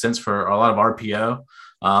 this makes sense for a lot of RPO.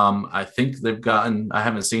 I think I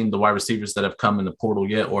haven't seen the wide receivers that have come in the portal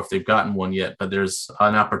yet, or if they've gotten one yet, but there's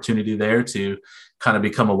an opportunity there to kind of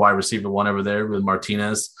become a wide receiver one over there with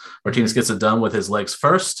Martinez. Martinez gets it done with his legs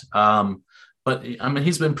first. But I mean,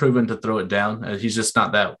 he's been proven to throw it down. He's just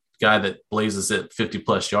not that guy that blazes it 50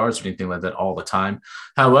 plus yards or anything like that all the time.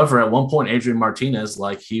 However, at one point, Adrian Martinez,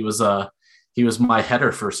 like, he was my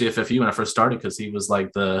header for CFFU when I first started, because he was my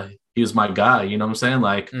guy. You know what I'm saying?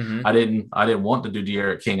 Like, I didn't want to do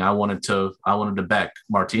De'Aaron King. I wanted to back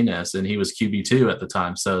Martinez, and he was QB2 at the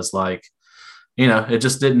time. So it's like, it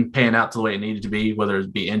just didn't pan out to the way it needed to be, whether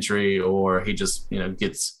it be injury or he just,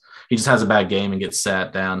 he just has a bad game and gets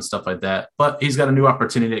sat down and stuff like that. But he's got a new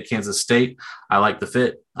opportunity at Kansas State. I like the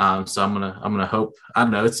fit. So I'm gonna hope. I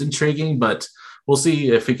don't know. It's intriguing, but we'll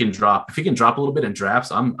see if he can drop. If he can drop a little bit in drafts,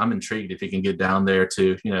 I'm intrigued if he can get down there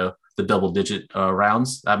to the double digit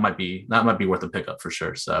rounds. That might be worth a pickup for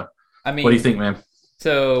sure. So I mean, what do you think, man?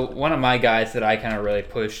 So one of my guys that I kind of really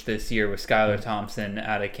pushed this year was Skylar Thompson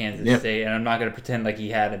out of Kansas State, and I'm not going to pretend like he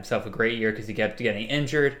had himself a great year because he kept getting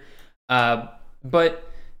injured. But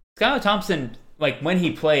Skylar Thompson, like, when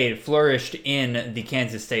he played, flourished in the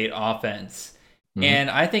Kansas State offense. And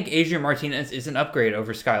I think Adrian Martinez is an upgrade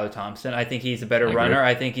over Skylar Thompson. I think he's a better runner.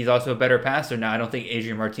 I think he's also a better passer. Now, I don't think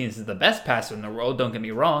Adrian Martinez is the best passer in the world, don't get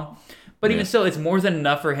me wrong. But even still, it's more than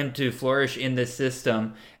enough for him to flourish in this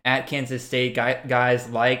system at Kansas State. Guys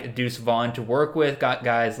like Deuce Vaughn to work with, got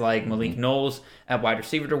guys like Malik Knowles at wide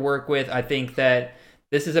receiver to work with. I think that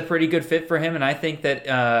this is a pretty good fit for him, and I think that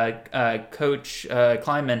Coach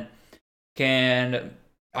Klieman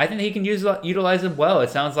I think he can utilize him well. It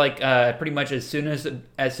sounds like pretty much as soon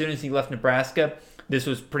as he left Nebraska, this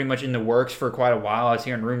was pretty much in the works for quite a while. I was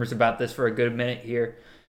hearing rumors about this for a good minute here.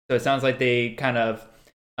 So it sounds like they kind of,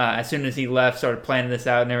 as soon as he left, started planning this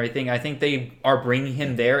out and everything. I think they are bringing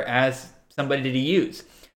him there as somebody to use.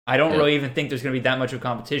 I don't really even think there's going to be that much of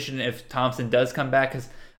competition if Thompson does come back, because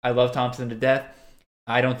I love Thompson to death.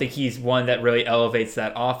 I don't think he's one that really elevates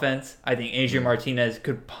that offense. I think Adrian Martinez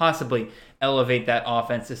could possibly elevate that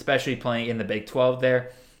offense, especially playing in the Big 12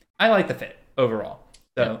 there. I like the fit overall.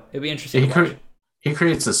 So it'd be interesting to watch. He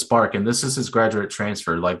creates a spark, and this is his graduate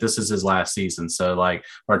transfer. Like, this is his last season. So, like,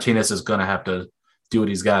 Martinez is going to have to do what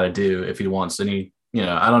he's got to do if he wants any,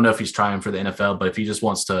 I don't know if he's trying for the NFL, but if he just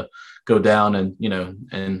wants to go down and,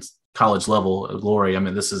 and college level glory, I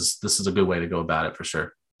mean, this is a good way to go about it for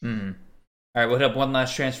sure. Mm-hmm. All right, we'll hit up one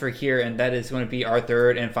last transfer here, and that is going to be our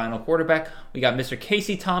third and final quarterback. We got Mr.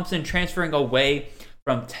 Casey Thompson transferring away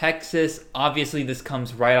from Texas. Obviously, this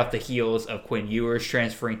comes right off the heels of Quinn Ewers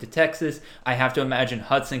transferring to Texas. I have to imagine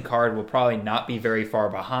Hudson Card will probably not be very far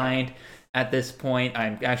behind at this point.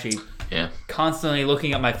 I'm actually constantly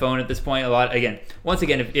looking at my phone at this point a lot. Once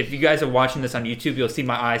again, if you guys are watching this on YouTube, you'll see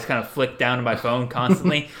my eyes kind of flick down to my phone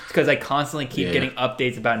constantly. It's because I constantly keep getting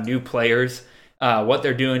updates about new players, what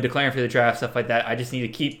they're doing, declaring for the draft, stuff like that. I just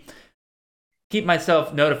need to keep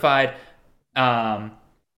myself notified.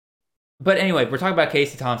 But anyway, we're talking about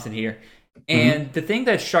Casey Thompson here. And the thing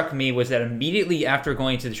that struck me was that immediately after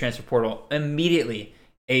going to the transfer portal,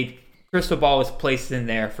 a crystal ball was placed in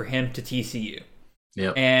there for him to TCU.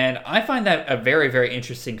 Yep. And I find that a very, very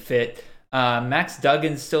interesting fit. Max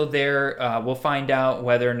Duggan's still there. We'll find out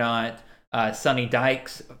whether or not Sonny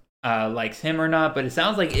Dykes likes him or not. But it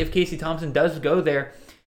sounds like if Casey Thompson does go there,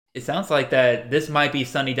 it sounds like that this might be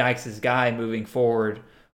Sonny Dykes' guy moving forward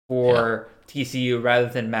for TCU rather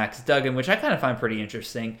than Max Duggan, which I kind of find pretty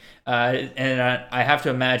interesting. And I have to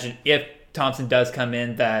imagine if Thompson does come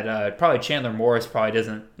in, that probably Chandler Morris probably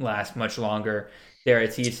doesn't last much longer there at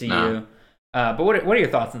TCU. No. But what are your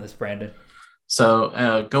thoughts on this, Brandon?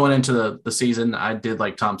 So going into the season, I did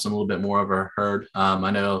like Thompson a little bit more of a herd.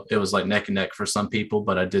 I know it was like neck and neck for some people,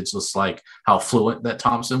 but I did just like how fluent that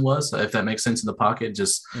Thompson was, if that makes sense in the pocket.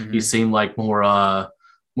 Just he seemed like more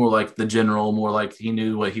like the general, more like he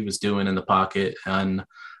knew what he was doing in the pocket. And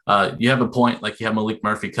you have a point, like you have Malik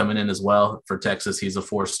Murphy coming in as well for Texas. He's a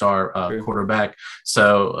 4-star quarterback.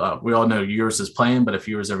 So we all know Ewers is playing, but if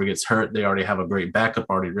Ewers ever gets hurt, they already have a great backup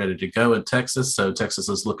already ready to go in Texas. So Texas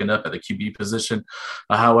is looking up at the QB position.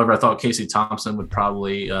 However, I thought Casey Thompson would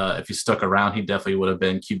probably, if he stuck around, he definitely would have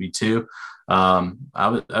been QB2.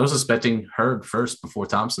 I was expecting Hurd first before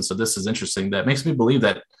Thompson. So this is interesting. That makes me believe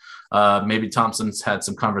that maybe Thompson's had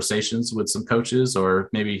some conversations with some coaches, or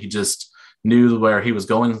maybe he just knew where he was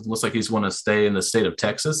going. It looks like he's want to stay in the state of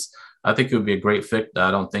Texas. I think it would be a great fit. I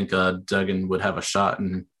don't think Duggan would have a shot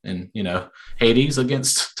in Hades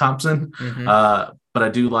against Thompson. But I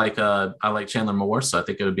do like I like Chandler Morris, so I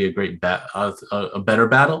think it would be a great a better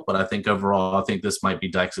battle. But I think overall, I think this might be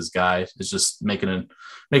Dykes' guy. It's just making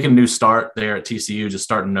a new start there at TCU, just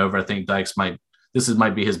starting over. I think Dykes might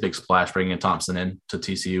be his big splash, bringing Thompson in to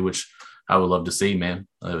TCU, which I would love to see, man.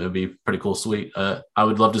 It would be pretty cool, sweet. I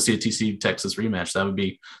would love to see a TCU Texas rematch. That'd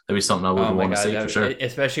be something I would want to see for sure.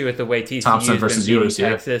 Especially with the way TCU Thompson has versus been beating Ewers,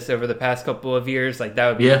 Texas over the past couple of years, like that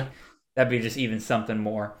would be that'd be just even something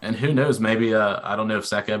more. And who knows? Maybe I don't know if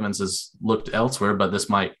Zach Evans has looked elsewhere, but this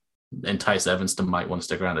might entice Evans to might want to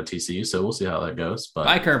stick around at TCU. So we'll see how that goes. But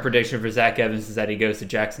my current prediction for Zach Evans is that he goes to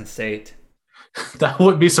Jackson State. That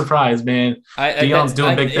wouldn't be surprised, man. Deion's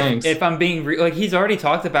doing big things. If I'm being he's already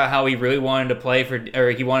talked about how he really wanted to play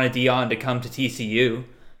he wanted Deion to come to TCU.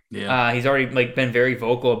 Yeah, he's already been very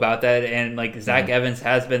vocal about that, and Zach Evans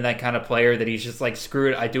has been that kind of player that he's just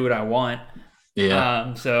screw it, I do what I want.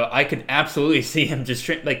 Yeah. So I could absolutely see him just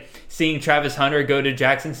seeing Travis Hunter go to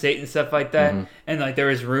Jackson State and stuff like that, and there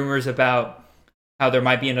was rumors about how there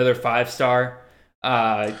might be another 5-star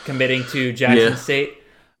committing to Jackson State.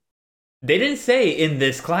 They didn't say in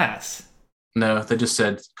this class. No, they just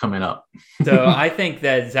said coming up. So I think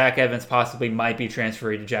that Zach Evans possibly might be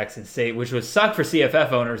transferring to Jackson State, which would suck for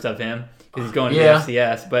CFF owners of him because he's going to the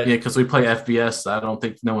FCS. But because we play FBS, I don't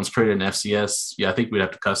think no one's created an FCS. Yeah, I think we'd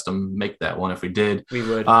have to custom make that one if we did. We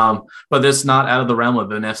would. But it's not out of the realm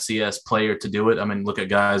of an FCS player to do it. I mean, look at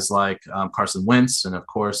guys like Carson Wentz and, of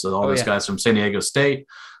course, all those guys from San Diego State.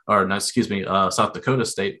 or no, excuse me, South Dakota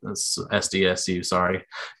State. That's SDSU. Sorry,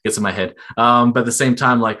 gets in my head. But at the same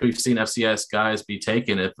time, like we've seen FCS guys be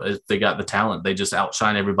taken if they got the talent, they just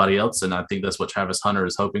outshine everybody else. And I think that's what Travis Hunter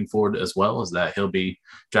is hoping for as well, is that he'll be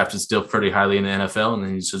drafted still pretty highly in the NFL,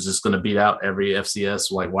 and he's just going to beat out every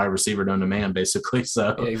FCS like wide receiver known to man, basically. So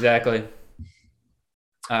exactly.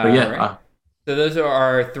 But yeah. Right. So those are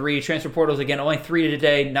our 3 transfer portals. Again, only 3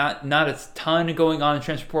 today. Not a ton going on in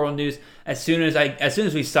transfer portal news. As soon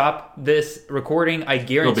as we stop this recording, I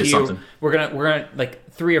guarantee you we're gonna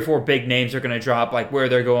like 3 or 4 big names are gonna drop, like where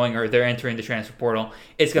they're going or they're entering the transfer portal.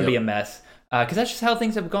 It's gonna be a mess because that's just how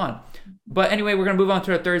things have gone. But anyway, we're gonna move on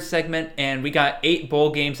to our third segment, and we got 8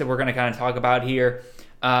 bowl games that we're gonna kind of talk about here.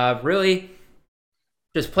 Really,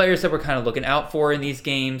 just players that we're kind of looking out for in these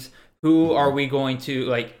games. Who are we going to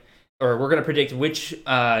like? Or we're going to predict which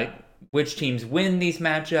teams win these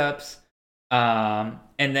matchups. And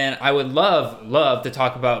then I would love to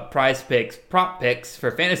talk about prop picks for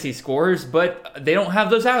fantasy scores, but they don't have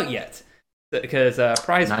those out yet because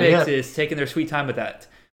Prize Picks is taking their sweet time with that,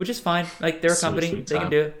 which is fine. Like, they're a company, they can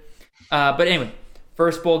do it. But anyway,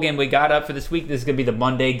 first bowl game we got up for this week. This is going to be the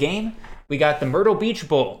Monday game. We got the Myrtle Beach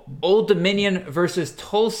Bowl, Old Dominion versus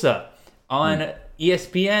Tulsa on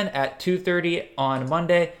ESPN at 2:30 on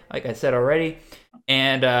Monday, like I said already.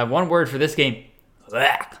 And one word for this game: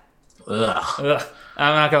 ugh. Ugh.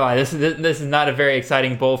 I'm not gonna lie, this is not a very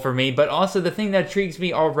exciting bowl for me. But also the thing that intrigues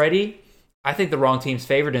me already, I think the wrong team's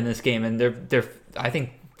favored in this game, and they're I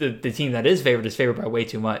think the team that is favored by way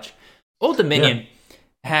too much. Old Dominion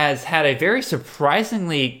has had a very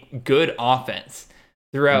surprisingly good offense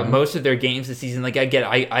throughout most of their games this season. Like, I get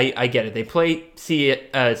it. They play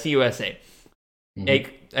CUSA.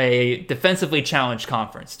 A defensively challenged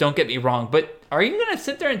conference. Don't get me wrong, but are you going to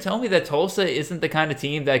sit there and tell me that Tulsa isn't the kind of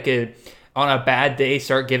team that could, on a bad day,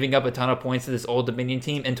 start giving up a ton of points to this Old Dominion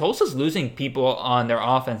team? And Tulsa's losing people on their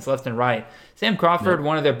offense left and right. Sam Crawford,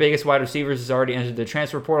 one of their biggest wide receivers, has already entered the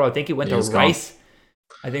transfer portal. I think he went to Rice.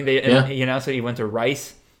 I think he announced that he went to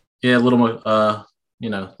Rice. Yeah, a little more.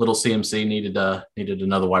 Little CMC needed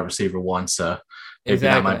another wide receiver one, so maybe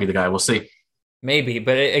that might be the guy. We'll see. Maybe,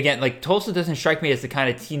 but again, like, Tulsa doesn't strike me as the kind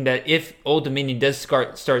of team that if Old Dominion does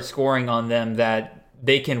start scoring on them, that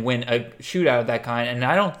they can win a shootout of that kind. And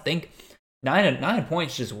I don't think 9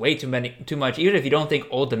 points is just way too much. Even if you don't think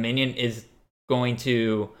Old Dominion is going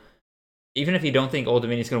to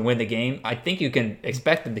win the game, I think you can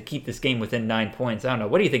expect them to keep this game within 9 points. I don't know.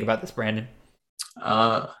 What do you think about this, Brandon?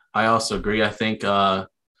 I also agree. I think we're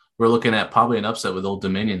looking at probably an upset with Old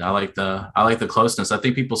Dominion. I like the closeness. I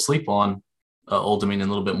think people sleep on Old Dominion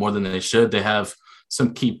a little bit more than they should. They have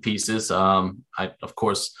some key pieces. I, of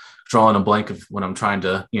course, drawing a blank of when I'm trying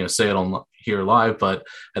to say it on here live, but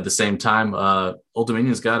at the same time, Old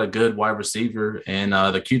Dominion's got a good wide receiver, and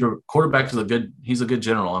the quarterback is he's a good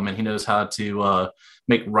general. I mean, he knows how to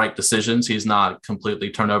make right decisions. He's not completely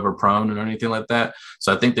turnover prone or anything like that.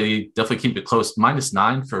 So I think they definitely keep it close.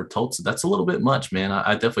 -9 for Tulsa, that's a little bit much, man.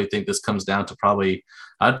 I definitely think this comes down to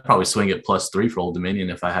I'd probably swing it +3 for Old Dominion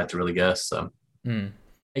if I had to really guess. So.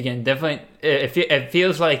 Again, definitely, it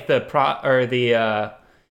feels like the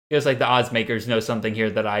odds makers know something here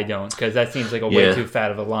that I don't, because that seems like a way too fat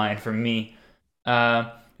of a line for me.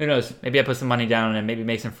 Who knows? Maybe I put some money down and maybe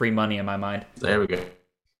make some free money in my mind. There we go.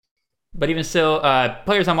 But even still,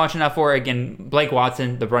 players I'm watching out for, again, Blake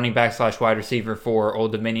Watson, the running back / wide receiver for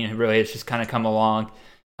Old Dominion, who really has just kind of come along.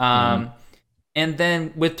 And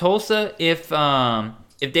then with Tulsa, if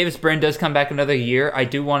Davis Brin does come back another year, I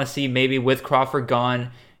do want to see, maybe with Crawford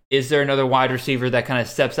gone, is there another wide receiver that kind of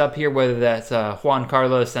steps up here, whether that's Juan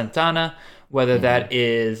Carlos Santana, whether that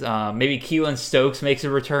is maybe Keelan Stokes makes a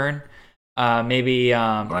return. Maybe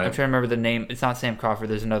I'm trying to remember the name. It's not Sam Crawford.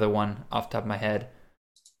 There's another one off the top of my head.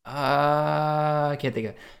 I can't think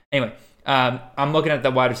of it. Anyway, I'm looking at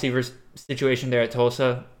the wide receivers situation there at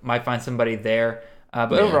Tulsa. Might find somebody there.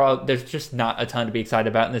 But overall, there's just not a ton to be excited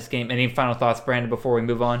about in this game. Any final thoughts, Brandon, before we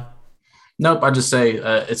move on? Nope. I just say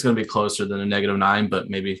it's going to be closer than a -9, but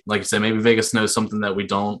maybe, like you said, maybe Vegas knows something that we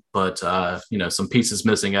don't. But some pieces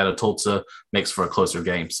missing out of Tulsa makes for a closer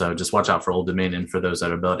game. So just watch out for Old Dominion for those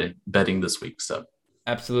that are betting this week. So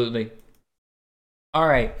absolutely. All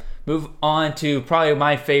right. Move on to probably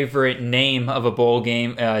my favorite name of a bowl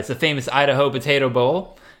game. It's the famous Idaho Potato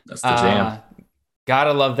Bowl. That's the jam.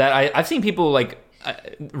 Gotta love that. I've seen people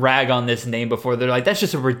rag on this name before. They're like, that's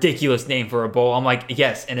just a ridiculous name for a bowl. I'm like,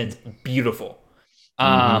 yes, and it's beautiful.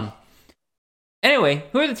 Anyway,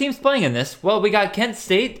 who are the teams playing in this? Well, we got Kent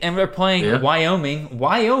State, and we're playing Wyoming.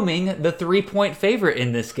 Wyoming, the 3-point favorite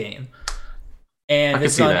in this game. And I can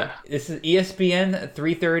see that. This is ESPN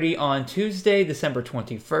 3:30 on Tuesday, December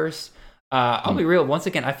 21st. I'll be real. Once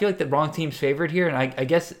again, I feel like the wrong team's favored here, and I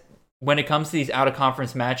guess when it comes to these out of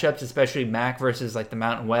conference matchups, especially MAC versus like the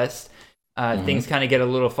Mountain West, things kind of get a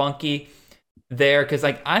little funky there because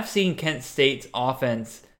like I've seen Kent State's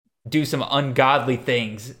offense do some ungodly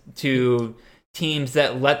things to teams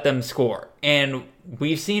that let them score, and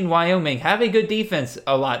we've seen Wyoming have a good defense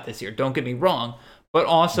a lot this year. Don't get me wrong. But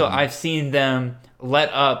also, I've seen them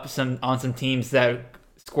let up on some teams that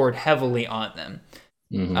scored heavily on them.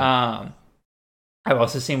 I've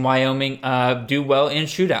also seen Wyoming do well in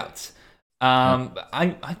shootouts.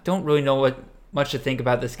 I don't really know what much to think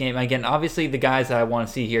about this game. Again, obviously, the guys that I want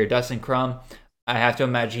to see here, Dustin Crum, I have to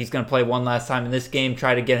imagine he's going to play one last time in this game,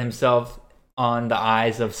 try to get himself on the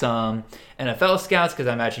eyes of some NFL scouts, because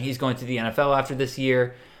I imagine he's going to the NFL after this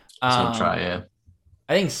year. So try, yeah.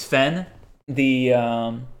 I think Sven,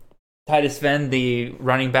 Titus Sven, the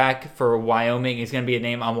running back for Wyoming, is going to be a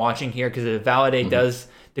name I'm watching here because if Valladay does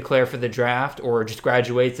declare for the draft or just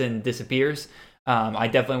graduates and disappears, I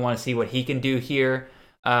definitely want to see what he can do here.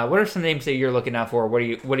 What are some names that you're looking out for? What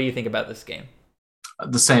do you think about this game?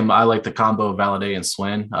 The same. I like the combo of Valladay and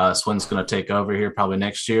Swin. Swin's going to take over here probably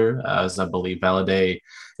next year, as I believe Valladay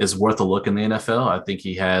is worth a look in the NFL. I think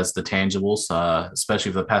he has the tangibles,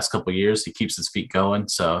 especially for the past couple of years. He keeps his feet going,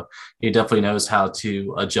 so he definitely knows how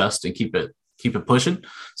to adjust and keep it pushing.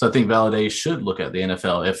 So I think Valladay should look at the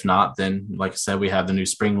NFL. If not, then like I said, we have the new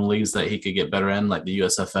spring leagues that he could get better in, like the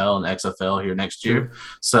USFL and XFL here next year.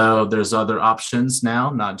 So there's other options now,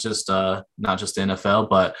 not just the NFL,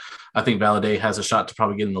 but I think Valladay has a shot to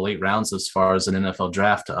probably get in the late rounds as far as an NFL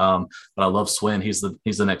draft. But I love Swin. He's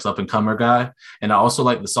the next up and comer guy. And I also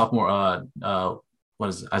like the sophomore, what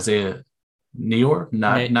is it, Isaiah Nayor?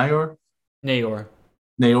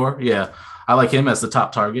 Nayor, yeah. I like him as the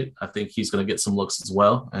top target. I think he's going to get some looks as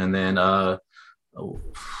well. And then I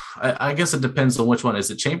guess it depends on which one. Is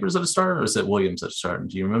it Chambers at the start or is it Williams at the start?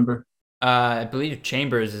 Do you remember? I believe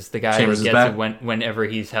Chambers is the guy who gets it whenever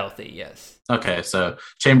he's healthy, yes. Okay, so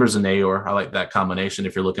Chambers and Nayor, I like that combination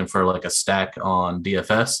if you're looking for like a stack on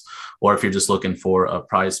DFS or if you're just looking for a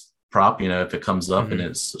prize prop, if it comes up and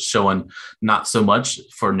it's showing not so much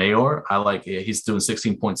for Nayor. I like it. He's doing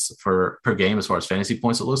 16 points per game as far as fantasy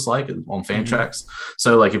points, it looks like on Fantrax.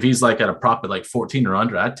 So like if he's like at a prop at like 14 or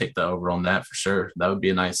under, I'd take the over on that for sure. That would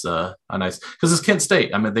be a nice because it's Kent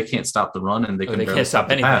State. I mean, they can't stop the run and they can't stop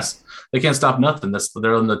anything. Pass. They can't stop nothing.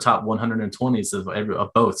 They're in the top 120s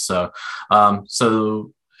of both. So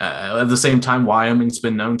at the same time, Wyoming's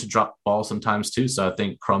been known to drop the ball sometimes too. So I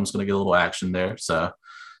think Crum's going to get a little action there. So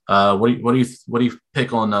what do you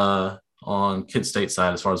pick on Kent State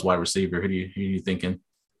side as far as wide receiver? Who are you thinking?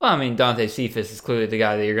 Well, I mean, Dante Cephas is clearly the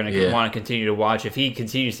guy that you're going to want to continue to watch. If he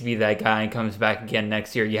continues to be that guy and comes back again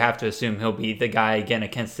next year, you have to assume he'll be the guy again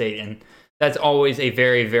at Kent State, and that's always a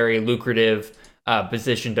very, very lucrative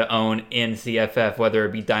position to own in CFF, whether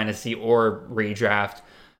it be dynasty or redraft.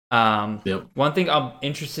 One thing I'm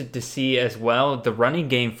interested to see as well, the running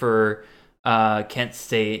game for Kent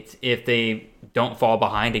State, if they don't fall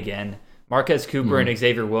behind again. Marquez Cooper and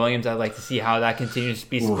Xavier Williams, I'd like to see how that continues to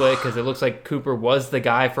be split because it looks like Cooper was the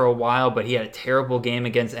guy for a while, but he had a terrible game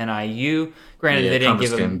against NIU. Granted, they didn't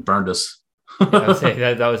give him. Burned us. I would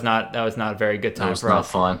say that was not a very good time for us. That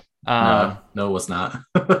was not fun. No, it was not.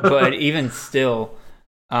 But even still,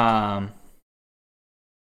 like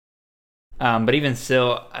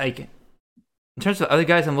in terms of other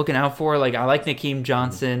guys I'm looking out for, like I like Nakeem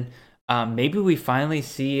Johnson. Maybe we finally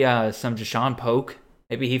see some Jashawn Polk.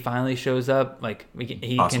 Maybe he finally shows up. Like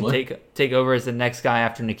he Possibly. can take over as the next guy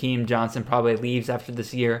after Nakeem Johnson probably leaves after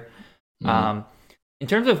this year. In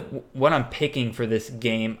terms of what I'm picking for this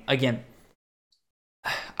game, again,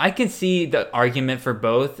 I can see the argument for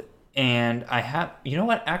both. And I have, you know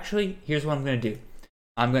what? Actually, here's what I'm going to do.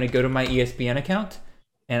 I'm going to go to my ESPN account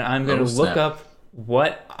and I'm going to look up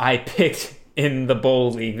what I picked in the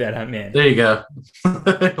bowl league that I'm in. There you go.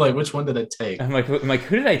 Like, which one did I take? I'm like,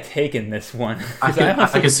 who did I take in this one? I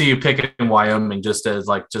can see you picking Wyoming just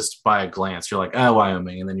by a glance. You're like,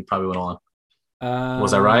 Wyoming, and then you probably went on.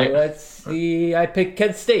 Was I right? Let's see. I picked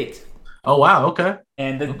Kent State. Oh wow, okay.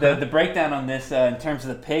 And the breakdown on this in terms of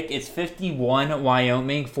the pick, it's 51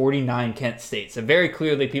 Wyoming, 49 Kent State. So very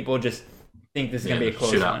clearly, people just think this is going to be a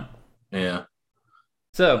close one. Yeah.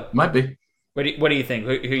 So might be. What do you think?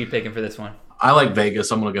 Who are you picking for this one? I like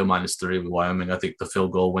Vegas. I'm going to go -3 with Wyoming. I think the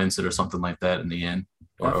field goal wins it or something like that in the end,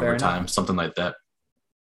 or overtime, something like that.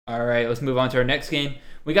 All right, let's move on to our next game.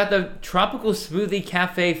 We got the Tropical Smoothie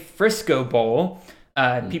Cafe Frisco Bowl.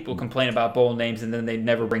 People complain about bowl names and then they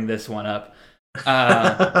never bring this one up.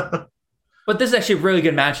 But this is actually a really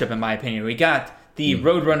good matchup, in my opinion. We got the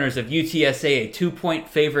Roadrunners of UTSA, a 2-point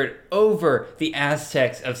favorite over the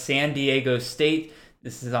Aztecs of San Diego State.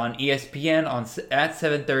 This is on ESPN at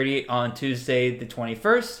 7:30 on Tuesday, the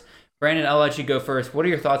 21st. Brandon, I'll let you go first. What are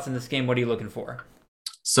your thoughts in this game? What are you looking for?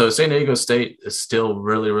 So San Diego State is still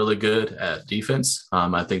really, really good at defense.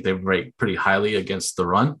 I think they rate pretty highly against the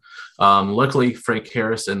run. Luckily, Frank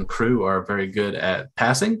Harris and crew are very good at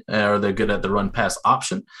passing, or they're good at the run pass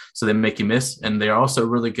option. So they make you miss. And they're also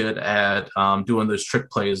really good at doing those trick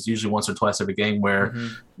plays, usually once or twice every game, where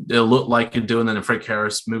it'll look like you're doing, and then Frank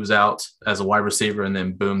Harris moves out as a wide receiver, and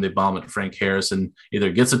then boom, they bomb it to Frank Harris and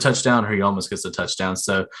either gets a touchdown or he almost gets a touchdown.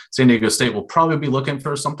 So San Diego State will probably be looking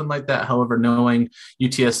for something like that. However, knowing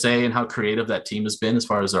UTSA and how creative that team has been as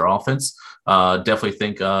far as their offense, definitely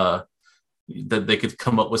think that they could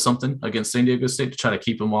come up with something against San Diego State to try to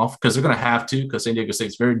keep them off, because they're going to have to, because San Diego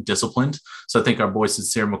State's very disciplined. So I think our boy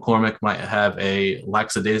Sincere McCormick might have a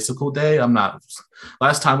lackadaisical day.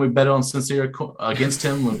 Last time we bet on Sincere against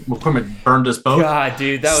him, when McCormick burned us both. God,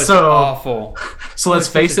 dude, that was awful. So let's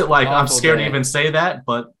face it, like, I'm scared to even say that,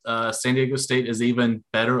 but San Diego State is even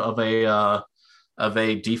better of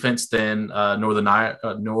a defense than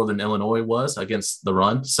Northern Illinois was against the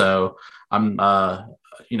run. So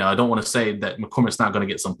I don't want to say that McCormick's not going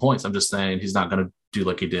to get some points. I'm just saying he's not going to do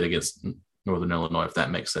like he did against Northern Illinois, if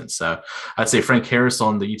that makes sense. So I'd say Frank Harris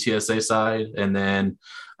on the UTSA side. And then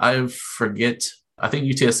I think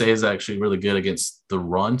UTSA is actually really good against the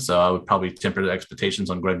run. So I would probably temper the expectations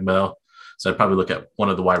on Greg Bell. So I'd probably look at one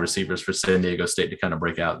of the wide receivers for San Diego State to kind of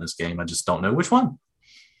break out in this game. I just don't know which one.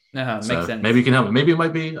 Makes sense. Maybe you can help me. Maybe it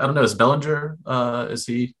might be, I don't know, is Bellinger, is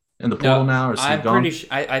he in the portal now, or is he gone?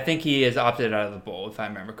 I think he is opted out of the bowl, if I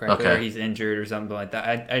remember correctly, or he's injured or something like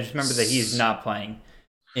that. I just remember that he's not playing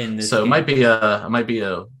in this. So game. it might be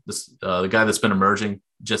the guy that's been emerging,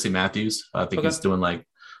 Jesse Matthews. I think he's doing like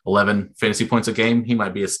 11 fantasy points a game. He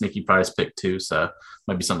might be a sneaky prize pick too, so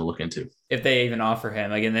might be something to look into. If they even offer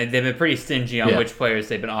him. Again, they've been pretty stingy on which players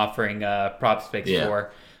they've been offering props picks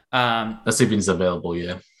for. Let's see if he's available.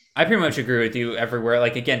 Yeah. I pretty much agree with you everywhere.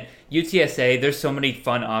 Like, again, UTSA, there's so many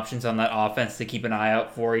fun options on that offense to keep an eye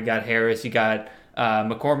out for. You got Harris, you got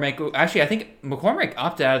McCormick. Actually, I think McCormick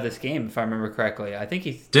opted out of this game, if I remember correctly. I think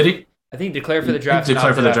Did he? I think he declared for the draft. He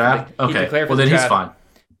declared for the draft? Okay. Well, then he's fine.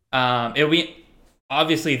 It'll be,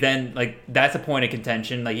 obviously, then, like, that's a point of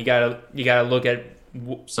contention. Like, you gotta look at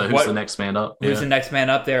so who's the next man up? Who's the next man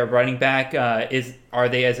up there? Running back, are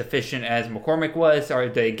they as efficient as McCormick was? Are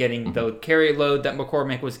they getting the carry load that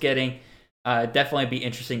McCormick was getting? Definitely be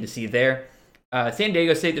interesting to see there. San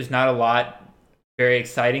Diego State, there's not a lot very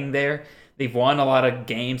exciting there. They've won a lot of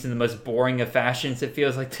games in the most boring of fashions, it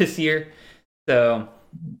feels like, this year. So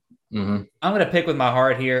I'm going to pick with my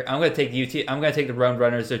heart here. I'm going to take I'm going to take the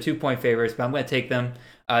Roadrunners. They're 2-point favorites, but I'm going to take them.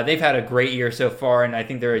 They've had a great year so far, and I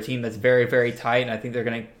think they're a team that's very, very tight, and I think they're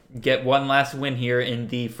going to get one last win here in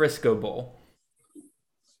the Frisco Bowl.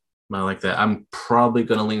 I like that. I'm probably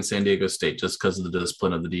going to lean San Diego State just because of the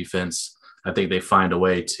discipline of the defense. I think they find a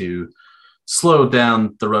way to slow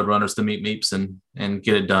down the Roadrunners, the Meeps, and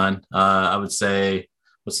get it done. I would say,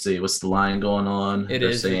 let's see, what's the line going on? They're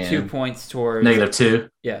is 2 points towards -2.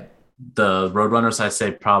 Yeah. The Roadrunners, I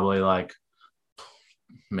say probably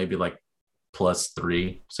maybe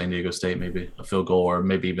 +3. San Diego State, maybe a field goal or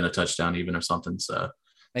maybe even a touchdown even or something. So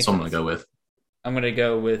that's what I'm going to go with. I'm going to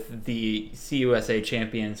go with the CUSA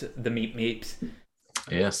champions, the Meeps.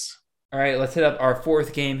 Yes. All right, let's hit up our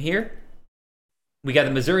fourth game here. We got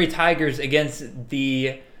the Missouri Tigers against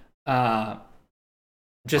the Army.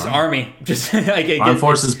 Just Armed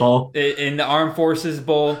Forces Bowl. In the Armed Forces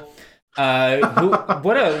Bowl.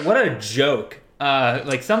 What a joke.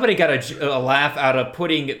 Somebody got a laugh out of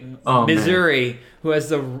putting Missouri, who has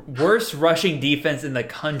the worst rushing defense in the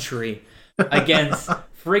country, against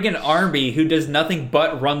friggin' Army, who does nothing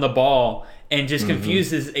but run the ball and just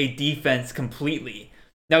confuses a defense completely.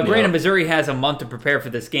 Now, granted, Missouri has a month to prepare for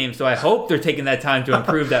this game, so I hope they're taking that time to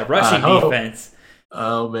improve that rushing defense.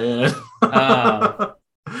 Oh, man.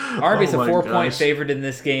 Army's a 4-point favorite in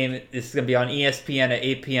this game. This is going to be on ESPN at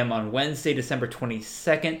 8 p.m. on Wednesday, December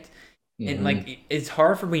 22nd. And, it's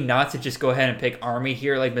hard for me not to just go ahead and pick Army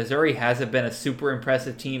here. Missouri hasn't been a super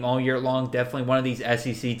impressive team all year long. Definitely one of these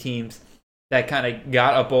SEC teams that kind of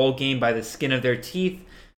got a bowl game by the skin of their teeth.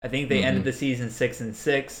 I think they ended the season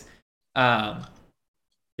 6-6.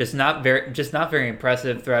 Just not very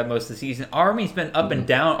impressive throughout most of the season. Army's been up and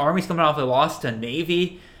down. Army's coming off a loss to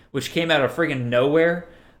Navy, which came out of friggin' nowhere.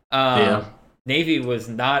 Navy was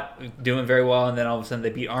not doing very well, and then all of a sudden they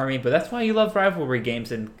beat Army. But that's why you love rivalry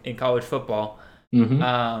games in college football.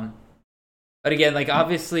 But again,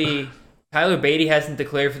 obviously, Tyler Beatty hasn't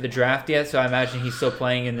declared for the draft yet, so I imagine he's still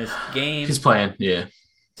playing in this game. He's playing, yeah.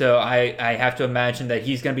 So I have to imagine that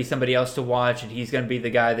he's going to be somebody else to watch, and he's going to be the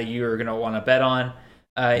guy that you are going to want to bet on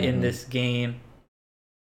in this game.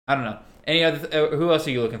 I don't know. Any other? Who else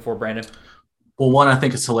are you looking for, Brandon? Well, one I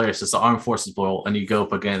think is hilarious. It's the Armed Forces Bowl, and you go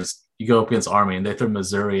up against Army, and they threw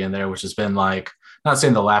Missouri in there, which has been like, not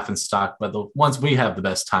saying the laughing stock, but the ones we have the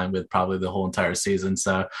best time with probably the whole entire season.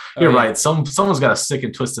 So you're right. Someone's got a sick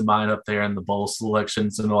and twisted mind up there in the bowl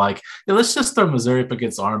selections, and they're like, yeah, let's just throw Missouri up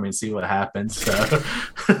against Army and see what happens. So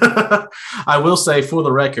I will say, for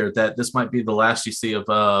the record, that this might be the last you see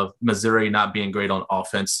of Missouri not being great on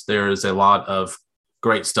offense. There is a lot of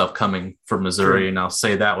great stuff coming from Missouri, and I'll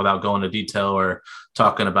say that without going into detail or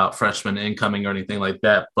talking about freshmen incoming or anything like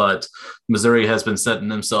that. But Missouri has been setting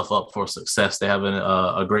themselves up for success. They have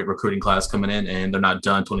a great recruiting class coming in, and they're not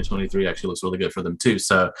done. 2023 actually looks really good for them too.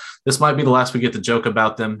 So this might be the last we get to joke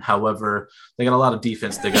about them. However, they got a lot of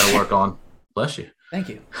defense they got to work on. Bless you. Thank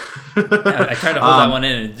you. Yeah, I tried to hold that one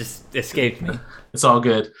in, and it just escaped me. It's all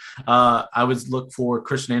good. I would look for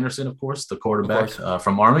Christian Anderson, of course, the quarterback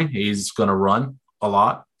from Army. He's going to run a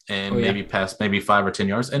lot and maybe pass maybe 5 or 10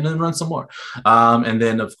 yards and then run some more. And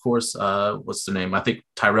then, of course, what's the name? I think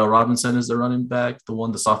Tyrell Robinson is the running back,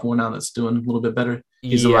 the sophomore now that's doing a little bit better.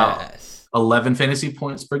 He's about 11 fantasy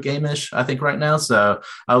points per game-ish, I think, right now. So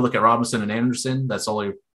I would look at Robinson and Anderson. That's all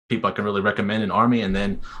the people I can really recommend in Army. And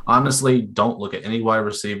then, honestly, don't look at any wide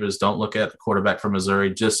receivers. Don't look at the quarterback from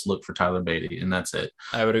Missouri. Just look for Tyler Beatty, and that's it.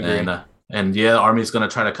 I would agree. And yeah, Army's going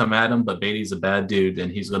to try to come at him, but Beatty's a bad dude, and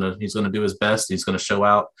he's going to do his best. He's going to show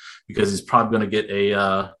out because he's probably going to get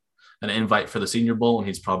an invite for the Senior Bowl, and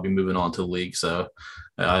he's probably moving on to the league. So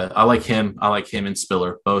I like him. I like him and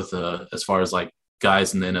Spiller both as far as like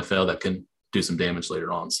guys in the NFL that can do some damage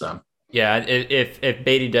later on. So yeah, if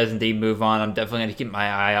Beatty does indeed move on, I'm definitely going to keep my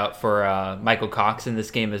eye out for Michael Cox in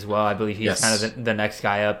this game as well. I believe he's kind of the next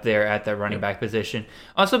guy up there at the running back position.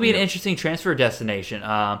 Also, be an interesting transfer destination.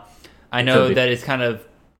 I know that it's kind of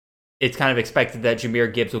expected that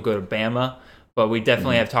Jahmyr Gibbs will go to Bama, but we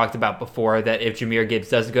definitely have talked about before that if Jahmyr Gibbs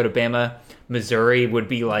doesn't go to Bama, Missouri would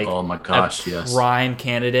be like a prime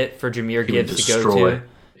candidate for Jahmyr Gibbs to go to.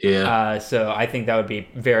 Yeah. So I think that would be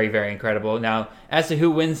very, very incredible. Now, as to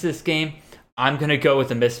who wins this game, I'm going to go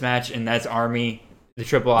with a mismatch, and that's Army, the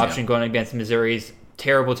triple option going against Missouri's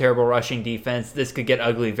terrible, terrible rushing defense. This could get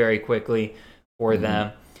ugly very quickly for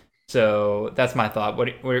them. So that's my thought.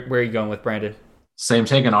 Where are you going with, Brandon? Same,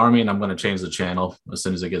 taking Army, and I'm going to change the channel as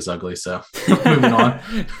soon as it gets ugly. So moving on.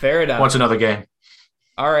 Fair enough. Watch another game.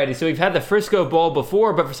 Alrighty, so we've had the Frisco Bowl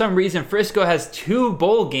before, but for some reason Frisco has 2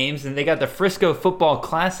 bowl games, and they got the Frisco Football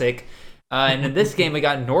Classic. And in this game, we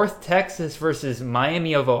got North Texas versus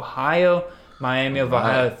Miami of Ohio. Miami of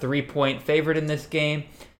Ohio, 3-point favorite in this game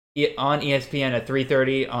on ESPN at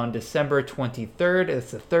 3:30 on December 23rd.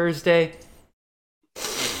 It's a Thursday.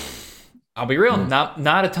 I'll be real,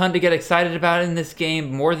 not a ton to get excited about in this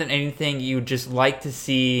game. More than anything, you just like to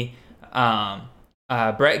see Brett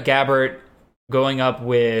Gabbert going up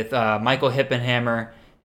with Michael Hippenhammer.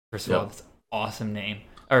 First of all, that's an awesome name.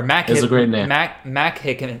 Or Mac is a great name. Mac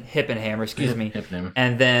Hippenhammer, excuse me.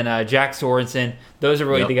 And then Jack Sorensen. Those are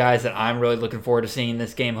really the guys that I'm really looking forward to seeing in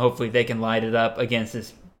this game. Hopefully they can light it up against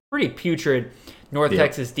this pretty putrid North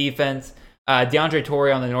Texas defense. DeAndre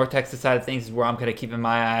Torrey on the North Texas side of things is where I'm kind of keeping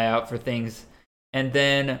my eye out for things. And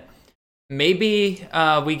then maybe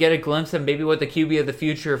we get a glimpse of maybe what the QB of the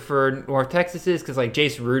future for North Texas is, because like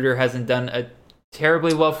Jace Ruder hasn't done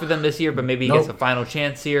terribly well for them this year, but maybe he gets a final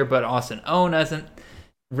chance here. But Austin Owen hasn't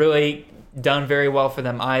really done very well for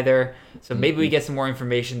them either. So maybe we get some more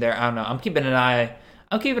information there. I don't know. I'm keeping an eye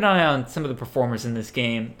on some of the performers in this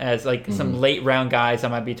game as like some late round guys I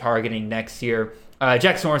might be targeting next year.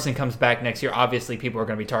 Jack Sorensen comes back next year. Obviously, people are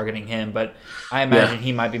going to be targeting him, but I imagine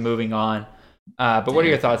he might be moving on. But what are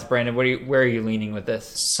your thoughts, Brandon? Where are you leaning with this?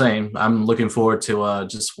 Same. I'm looking forward to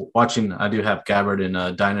just watching. I do have Gabbert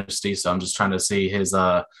in Dynasty, so I'm just trying to see his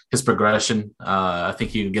progression. I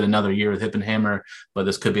think he could get another year with Hippenhammer, but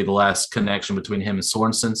this could be the last connection between him and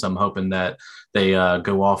Sorensen. So I'm hoping that they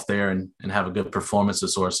go off there and have a good performance. So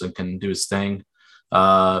Sorensen can do his thing.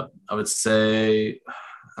 I would say,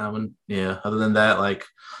 other than that, like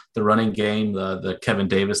the running game, the Kevin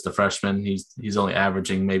Davis, the freshman, he's only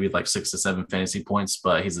averaging maybe like 6 to 7 fantasy points,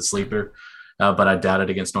 but he's a sleeper. But I doubt it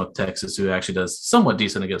against North Texas, who actually does somewhat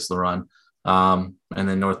decent against the run. And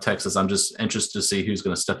then North Texas, I'm just interested to see who's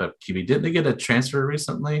going to step up QB. Didn't they get a transfer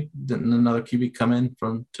recently? Didn't another QB come in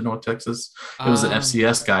to North Texas? It was an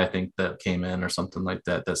FCS guy, I think, that came in or something like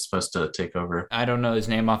that. That's supposed to take over. I don't know his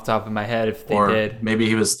name off the top of my head. If they Or did, maybe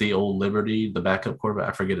he was the old Liberty, the backup quarterback.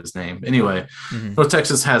 I forget his name. Anyway, North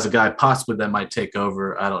Texas has a guy possibly that might take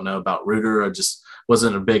over. I don't know about Reuter. I just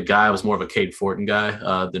wasn't a big guy. I was more of a Cade Fortin guy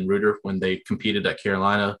than Reuter when they competed at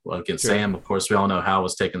Carolina against Sam. Of course, we all know Hal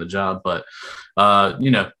was taking the job, but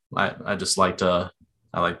I just liked I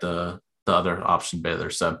like the other option better.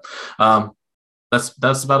 So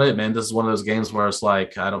that's about it, man. This is one of those games where it's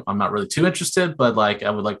like I'm not really too interested, but like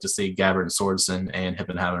I would like to see Gabbert and Sorensen and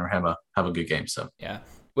Hippenhammer have a good game. So yeah,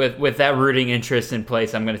 with that rooting interest in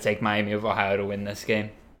place, I'm going to take Miami of Ohio to win this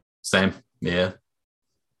game. Same, yeah.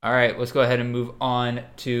 All right, let's go ahead and move on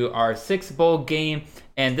to our sixth bowl game.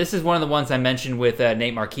 And this is one of the ones I mentioned with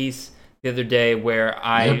Nate Marquise the other day where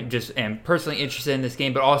I just am personally interested in this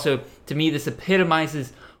game. But also, to me, this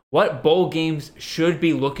epitomizes what bowl games should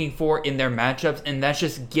be looking for in their matchups. And that's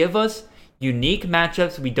just give us unique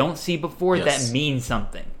matchups we don't see before that mean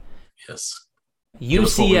something. Yes.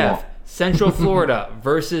 UCF, Central Florida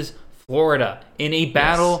versus Florida in a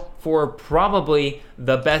battle for probably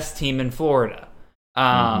the best team in Florida.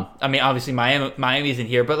 I mean, obviously Miami's in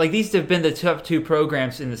here, but like these have been the top two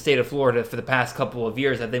programs in the state of Florida for the past couple of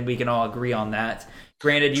years. I think we can all agree on that.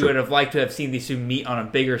 Granted, you would have liked to have seen these two meet on a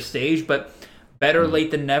bigger stage, but better late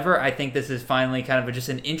than never. I think this is finally kind of just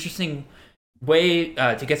an interesting way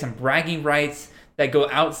to get some bragging rights that go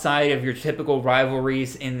outside of your typical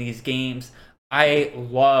rivalries in these games. I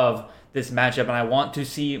love this matchup, and I want to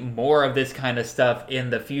see more of this kind of stuff in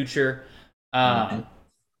the future.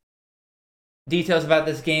 Details about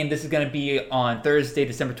this game. This is going to be on Thursday,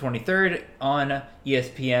 December 23rd on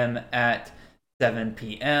ESPN at 7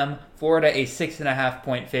 p.m. Florida, a 6.5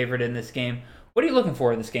 point favorite in this game. What are you looking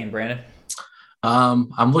for in this game, Brandon?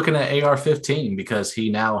 I'm looking at AR-15 because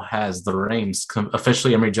he now has the reins.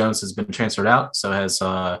 Officially, Emory Jones has been transferred out. So has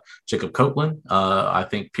Jacob Copeland. I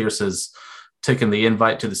think Pierce has taken the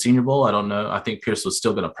invite to the Senior Bowl. I don't know. I think Pierce was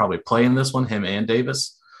still going to probably play in this one, him and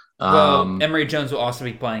Davis. Well, Emory Jones will also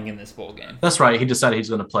be playing in this bowl game. That's right. He decided he's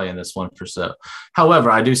going to play in this one for so.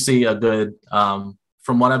 However, I do see a good,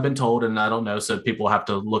 from what I've been told, and I don't know, so people have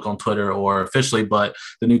to look on Twitter or officially, but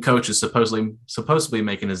the new coach is supposedly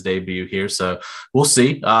making his debut here. So we'll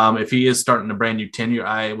see. If he is starting a brand new tenure,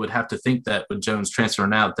 I would have to think that with Jones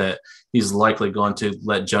transferring out that he's likely going to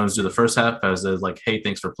let Jones do the first half as a like, hey,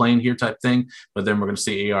 thanks for playing here type thing. But then we're going to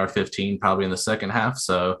see AR-15 probably in the second half.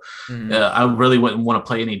 So I really wouldn't want to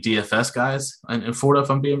play any DFS guys in Florida, if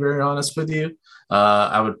I'm being very honest with you.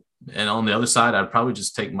 I would. And on the other side, I'd probably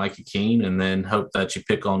just take Mikey Keene and then hope that you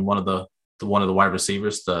pick on one of the wide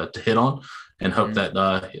receivers to hit on and hope that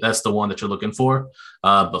that's the one that you're looking for.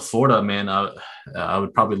 But Florida, man, I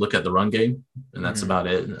would probably look at the run game, and that's about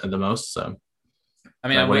it at the most. So, I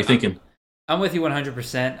mean, what are you thinking? I'm with you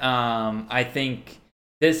 100%. I think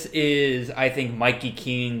this is, Mikey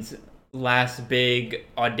Keene's last big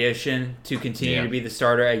audition to continue to be the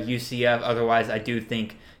starter at UCF. Otherwise, I do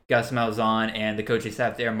think Gus Malzahn and the coaching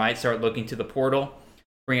staff there might start looking to the portal,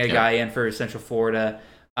 bring a guy in for Central Florida.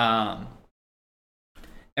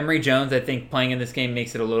 Emory Jones, I think playing in this game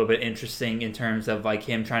makes it a little bit interesting in terms of like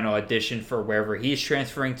him trying to audition for wherever he's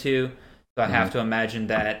transferring to. So I have to imagine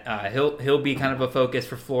that he'll be kind of a focus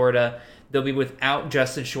for Florida. They'll be without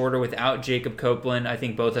Justin Shorter, without Jacob Copeland. I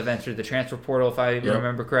think both have entered the transfer portal, if I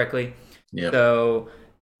remember correctly. So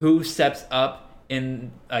who steps up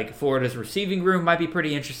in like Florida's receiving room might be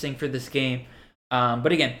pretty interesting for this game.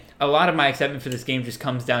 But again, a lot of my excitement for this game just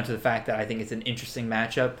comes down to the fact that I think it's an interesting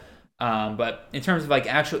matchup. But in terms of like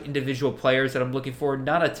actual individual players that I'm looking for,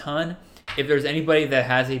 not a ton. If there's anybody that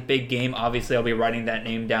has a big game, obviously I'll be writing that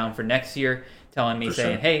name down for next year, telling me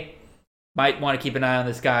hey, might want to keep an eye on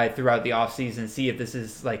this guy throughout the offseason, see if this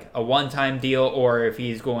is like a one-time deal or if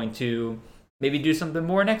he's going to maybe do something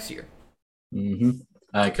more next year.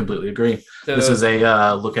 I completely agree. So, this is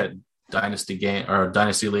a look at dynasty game or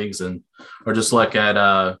dynasty leagues or just look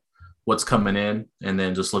at what's coming in and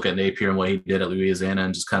then just look at Napier and what he did at Louisiana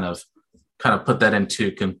and just kind of put that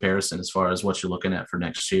into comparison as far as what you're looking at for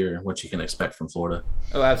next year and what you can expect from Florida.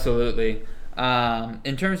 Oh, absolutely.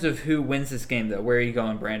 In terms of who wins this game, though, where are you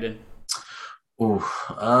going, Brandon?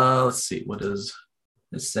 Let's see. What is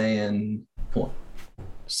it saying?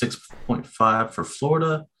 6.5 for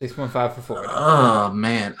Florida. 6.5 for Florida. Oh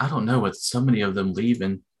man, I don't know. With so many of them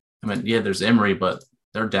leaving, I mean, there's Emory, but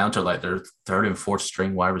they're down to like their third and fourth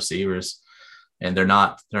string wide receivers, and they're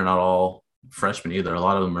not all freshmen either. A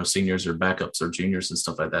lot of them are seniors or backups or juniors and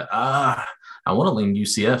stuff like that. I want to lean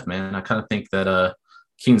UCF, man. I kind of think that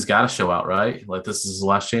Keene's got to show out, right? Like this is his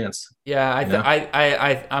last chance. Yeah,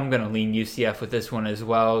 I'm gonna lean UCF with this one as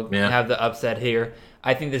well. Yeah. Have the upset here.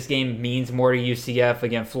 I think this game means more to UCF.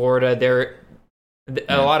 Again, Florida.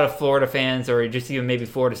 A lot of Florida fans, or just even maybe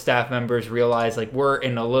Florida staff members, realize like we're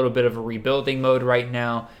in a little bit of a rebuilding mode right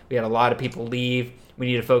now. We had a lot of people leave. We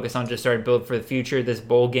need to focus on just starting to build for the future. This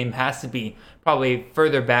bowl game has to be probably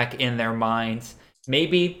further back in their minds.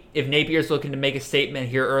 Maybe if Napier's looking to make a statement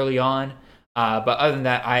here early on. But other than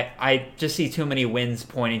that, I just see too many wins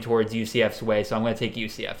pointing towards UCF's way, so I'm going to take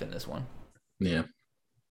UCF in this one. Yeah.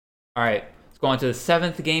 All right, let's go on to the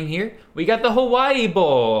 7th game here. We got the Hawaii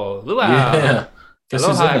Bowl. Luau. Yeah. Guess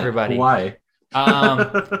who's Aloha, in it? everybody. Hawaii.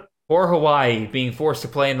 Poor Hawaii being forced to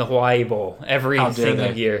play in the Hawaii Bowl every How dare single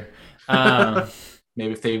they. year.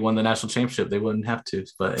 Maybe if they won the national championship, they wouldn't have to.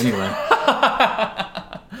 But anyway.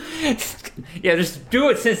 Yeah, just do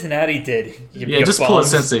what Cincinnati did. Yeah, just pull it,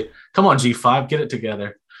 Cincy. Come on, G5, get it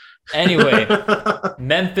together. Anyway,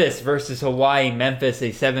 Memphis versus Hawaii. Memphis,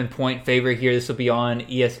 a 7-point favorite here. This will be on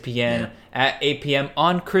ESPN at 8 p.m.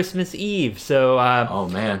 on Christmas Eve. So, Oh,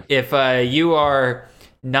 man. if you are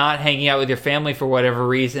not hanging out with your family for whatever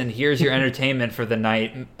reason, here's your entertainment for the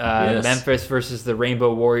night. Yes. Memphis versus the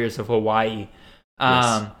Rainbow Warriors of Hawaii.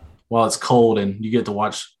 Yes. Well, it's cold and you get to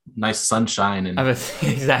watch nice sunshine and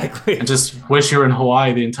Exactly. just wish you were in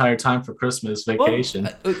Hawaii the entire time for Christmas vacation.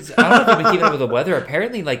 I don't know if I've been keeping up with the weather.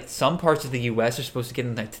 Apparently, like some parts of the U.S. are supposed to get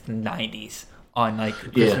in like the 90s on like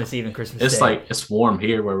Christmas Eve and Christmas It's Day. like it's warm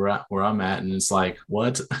here where I'm at, and it's like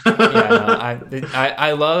what?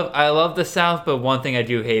 I love the South, but one thing I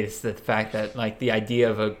do hate is the fact that like the idea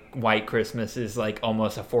of a white Christmas is like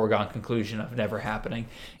almost a foregone conclusion of never happening.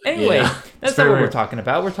 Anyway, Yeah, that's it's not very what we're weird. talking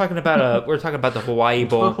about. We're talking about the Hawaii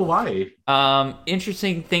Bowl. Hawaii.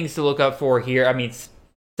 Interesting things to look up for here. I mean,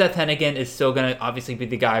 Seth Hennigan is still going to obviously be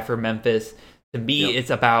the guy for Memphis. To me, it's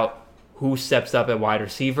about who steps up at wide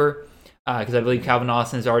receiver. Because I believe Calvin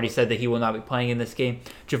Austin has already said that he will not be playing in this game.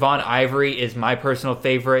 Javon Ivory is my personal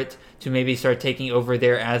favorite to maybe start taking over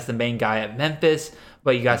there as the main guy at Memphis.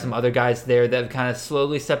 But you got some other guys there that have kind of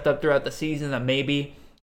slowly stepped up throughout the season that maybe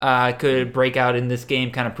could break out in this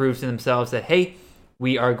game, kind of prove to themselves that, hey,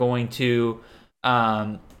 we are going to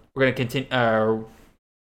continue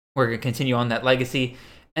on that legacy.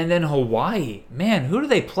 And then Hawaii, man, who do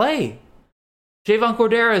they play? Javon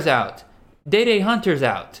Cordera's out. Day Hunter's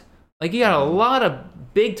out. Like, you got a lot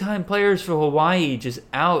of big-time players for Hawaii just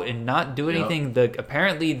out and not do anything.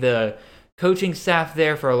 Apparently, the coaching staff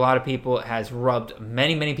there for a lot of people has rubbed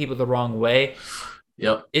many, many people the wrong way.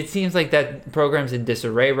 Yep. It seems like that program's in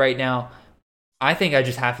disarray right now. I think I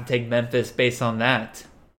just have to take Memphis based on that.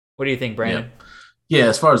 What do you think, Brandon? Yeah,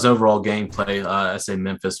 as far as overall gameplay, I say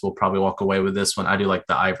Memphis will probably walk away with this one. I do like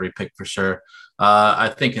the Ivory pick for sure. I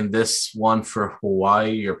think in this one for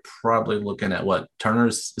Hawaii, you're probably looking at what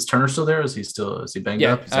Is Turner still there? Is he banged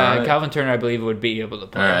up? Is that right? Calvin Turner, I believe, would be able to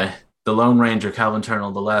play. All right. The Lone Ranger, Calvin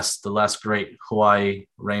Turner, the last great Hawaii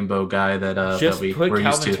Rainbow guy that Just that put we're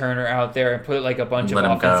used Calvin to. Turner out there and put like a bunch Let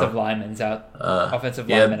of him go. offensive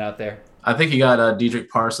linemen out there. I think you got Dedrick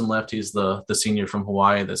Parson left. He's the senior from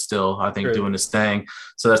Hawaii that's still, I think, True. doing his thing.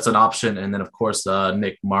 So that's an option. And then, of course,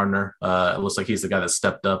 Nick Marner. It looks like he's the guy that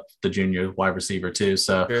stepped up, the junior wide receiver, too.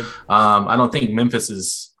 So Good. I don't think Memphis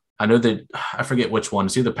is – I know that – I forget which one.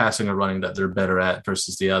 It's either passing or running that they're better at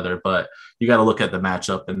versus the other. But you got to look at the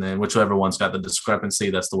matchup. And then whichever one's got the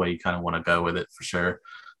discrepancy, that's the way you kind of want to go with it for sure.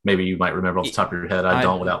 Maybe you might remember off the top of your head. I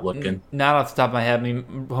don't without looking. Not off the top of my head. I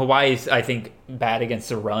mean, Hawaii's, I think, bad against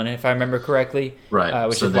the run, if I remember correctly. Right.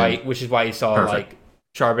 Which So is then- why you saw Perfect. like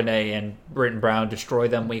Charbonnet and Britton Brown destroy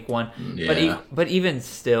them week 1. Yeah. But even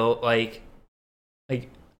still,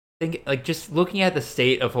 just looking at the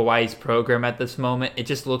state of Hawaii's program at this moment, it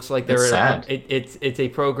just looks like It's sad. it's a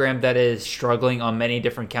program that is struggling on many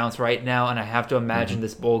different counts right now, and I have to imagine Mm-hmm.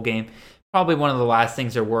 this bowl game probably one of the last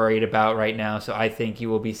things they're worried about right now. So I think you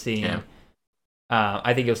will be seeing. Yeah.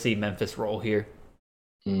 I think you'll see Memphis roll here.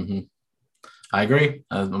 Mm-hmm. I agree.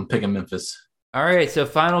 I'm picking Memphis. All right, so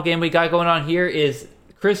final game we got going on here is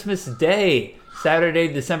Christmas Day, Saturday,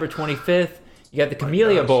 December 25th. You got the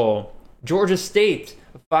Camellia Bowl, Georgia State,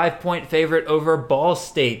 a 5-point favorite over Ball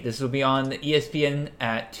State. This will be on ESPN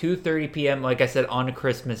at 2:30 p.m. Like I said, on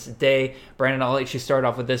Christmas Day. Brandon, I'll let you start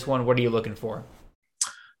off with this one. What are you looking for?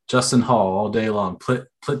 Justin Hall all day long. Plit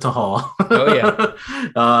to Hall. Oh, yeah.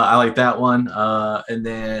 I like that one. And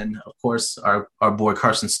then, of course, our boy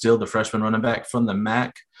Carson Steele, the freshman running back from the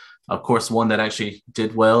MAC. Of course, one that actually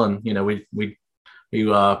did well. And, we we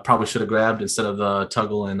probably should have grabbed instead of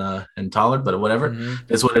Tuggle and Tollard, but whatever.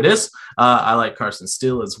 Mm-hmm. Is what it is. I like Carson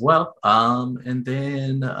Steele as well. And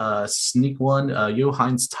then sneak one,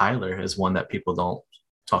 Johannes Tyler is one that people don't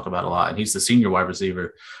talk about a lot, and he's the senior wide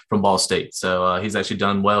receiver from Ball State. So he's actually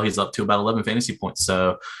done well. He's up to about 11 fantasy points.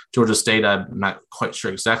 So Georgia State, I'm not quite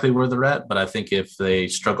sure exactly where they're at, but I think if they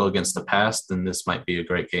struggle against the pass, then this might be a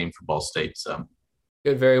great game for Ball State. So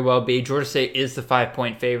Could very well be. Georgia State is the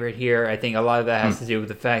 5-point favorite here. I think a lot of that has to do with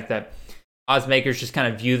the fact that odds makers just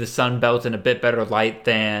kind of view the Sun Belt in a bit better light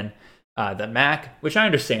than the MAC, which I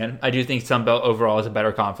understand. I do think Sun Belt overall is a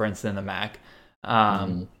better conference than the MAC.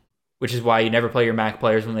 Which is why you never play your MAC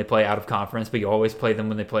players when they play out of conference, but you always play them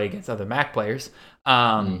when they play against other MAC players.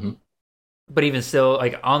 But even still,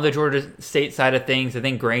 like on the Georgia State side of things, I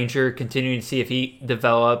think Granger, continuing to see if he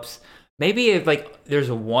develops. Maybe if like there's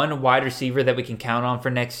one wide receiver that we can count on for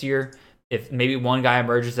next year, if maybe one guy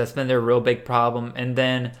emerges, that's been their real big problem. And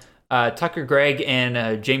then Tucker Gregg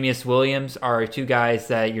and Jamius Williams are two guys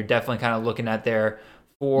that you're definitely kind of looking at there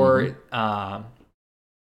for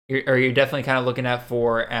you're definitely kind of looking at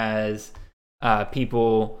for as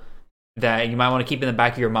people that you might want to keep in the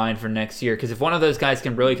back of your mind for next year. Because if one of those guys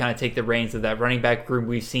can really kind of take the reins of that running back group,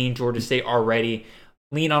 we've seen Georgia State already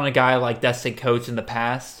lean on a guy like Destin Coates in the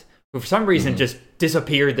past, who for some reason just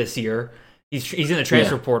disappeared this year. He's in the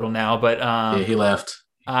transfer portal now, but he left.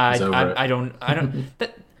 I don't.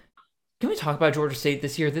 Can we talk about Georgia State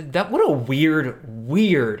this year? That what a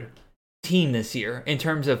weird team this year in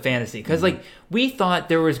terms of fantasy, because like we thought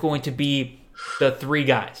there was going to be the three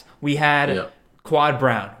guys. We had Quad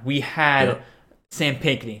Brown, we had Sam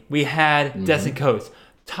Pinckney, we had Destin Coates,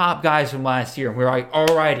 top guys from last year, and we were like,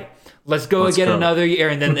 alrighty, let's go another year.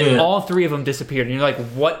 And then all three of them disappeared, and you're like,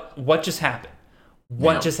 what just happened?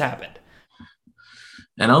 What just happened?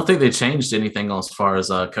 And I don't think they changed anything as far as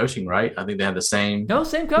coaching, right? I think they had the same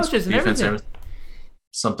same coaches and everything.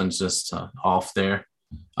 Something's just off there.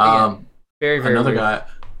 Very another weird guy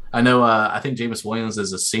I know. I think Jameis Williams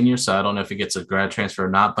is a senior, so I don't know if he gets a grad transfer or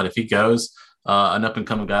not. But if he goes, an up and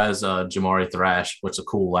coming guy is Jamari Thrash, which is a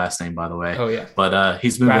cool last name, by the way. Oh yeah. But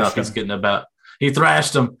he's moving Thrashed up. He's him. getting he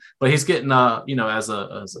thrashed him, but he's getting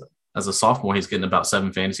as a sophomore, he's getting about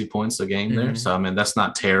 7 fantasy points a game there. So I mean, that's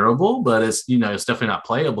not terrible, but it's it's definitely not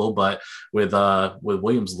playable. But with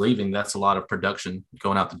Williams leaving, that's a lot of production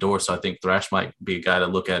going out the door. So I think Thrash might be a guy to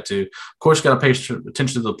look at too. Of course, you got to pay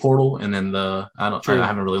attention to the portal, and then I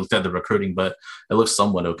haven't really looked at the recruiting, but it looks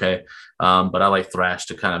somewhat okay. But I like Thrash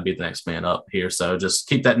to kind of be the next man up here. So just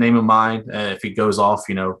keep that name in mind. If he goes off,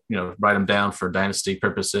 write him down for dynasty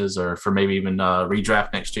purposes or for maybe even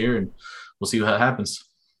redraft next year, and we'll see what happens.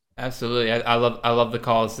 Absolutely. I love the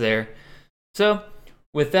calls there. So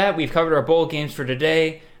with that, we've covered our bowl games for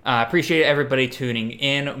today. Appreciate everybody tuning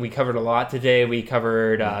in. We covered a lot today. We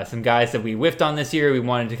covered some guys that we whiffed on this year. We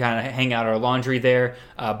wanted to kind of hang out our laundry there.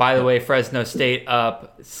 By the way, Fresno State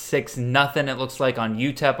up 6-0, it looks like, on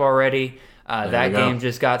UTEP already. That game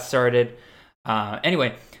just got started.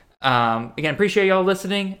 Anyway, again, appreciate y'all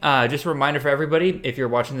listening. Just a reminder for everybody, if you're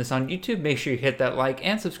watching this on YouTube, make sure you hit that like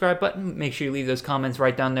and subscribe button. Make sure you leave those comments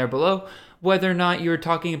right down there below. Whether or not you're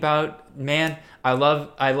talking about, man, I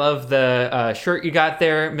love the shirt you got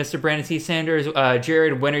there, Mr. Brandon T. Sanders.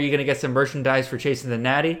 Jared, when are you going to get some merchandise for Chasing the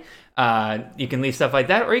Natty? You can leave stuff like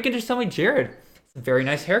that, or you can just tell me, Jared, it's a very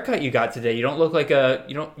nice haircut you got today. You don't look like a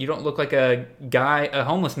look like a guy, a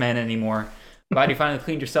homeless man anymore. Glad you finally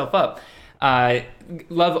cleaned yourself up.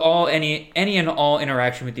 Love any and all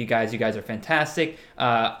interaction with you guys. You guys are fantastic.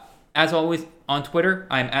 As always, on Twitter,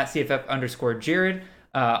 I'm at CFF_Jared.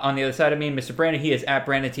 On the other side of me, Mr. Brandon, he is at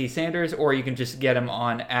Brandon T. Sanders, or you can just get him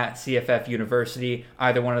on at CFF University.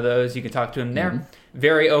 Either one of those, you can talk to him there.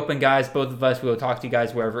 Very open, guys. Both of us, we will talk to you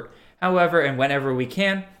guys however and whenever we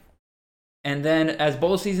can. And then as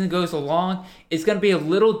bowl season goes along, it's going to be a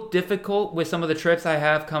little difficult with some of the trips I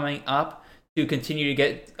have coming up to continue to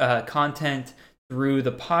get content through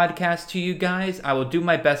the podcast to you guys. I will do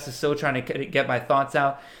my best to still try to get my thoughts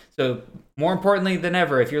out. So more importantly than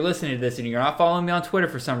ever, if you're listening to this and you're not following me on Twitter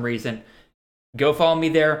for some reason, go follow me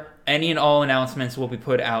there. Any and all announcements will be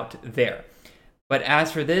put out there. But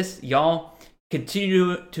as for this, y'all,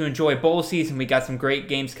 continue to enjoy bowl season. We got some great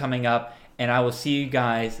games coming up, and I will see you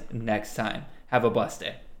guys next time. Have a blessed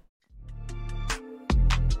day.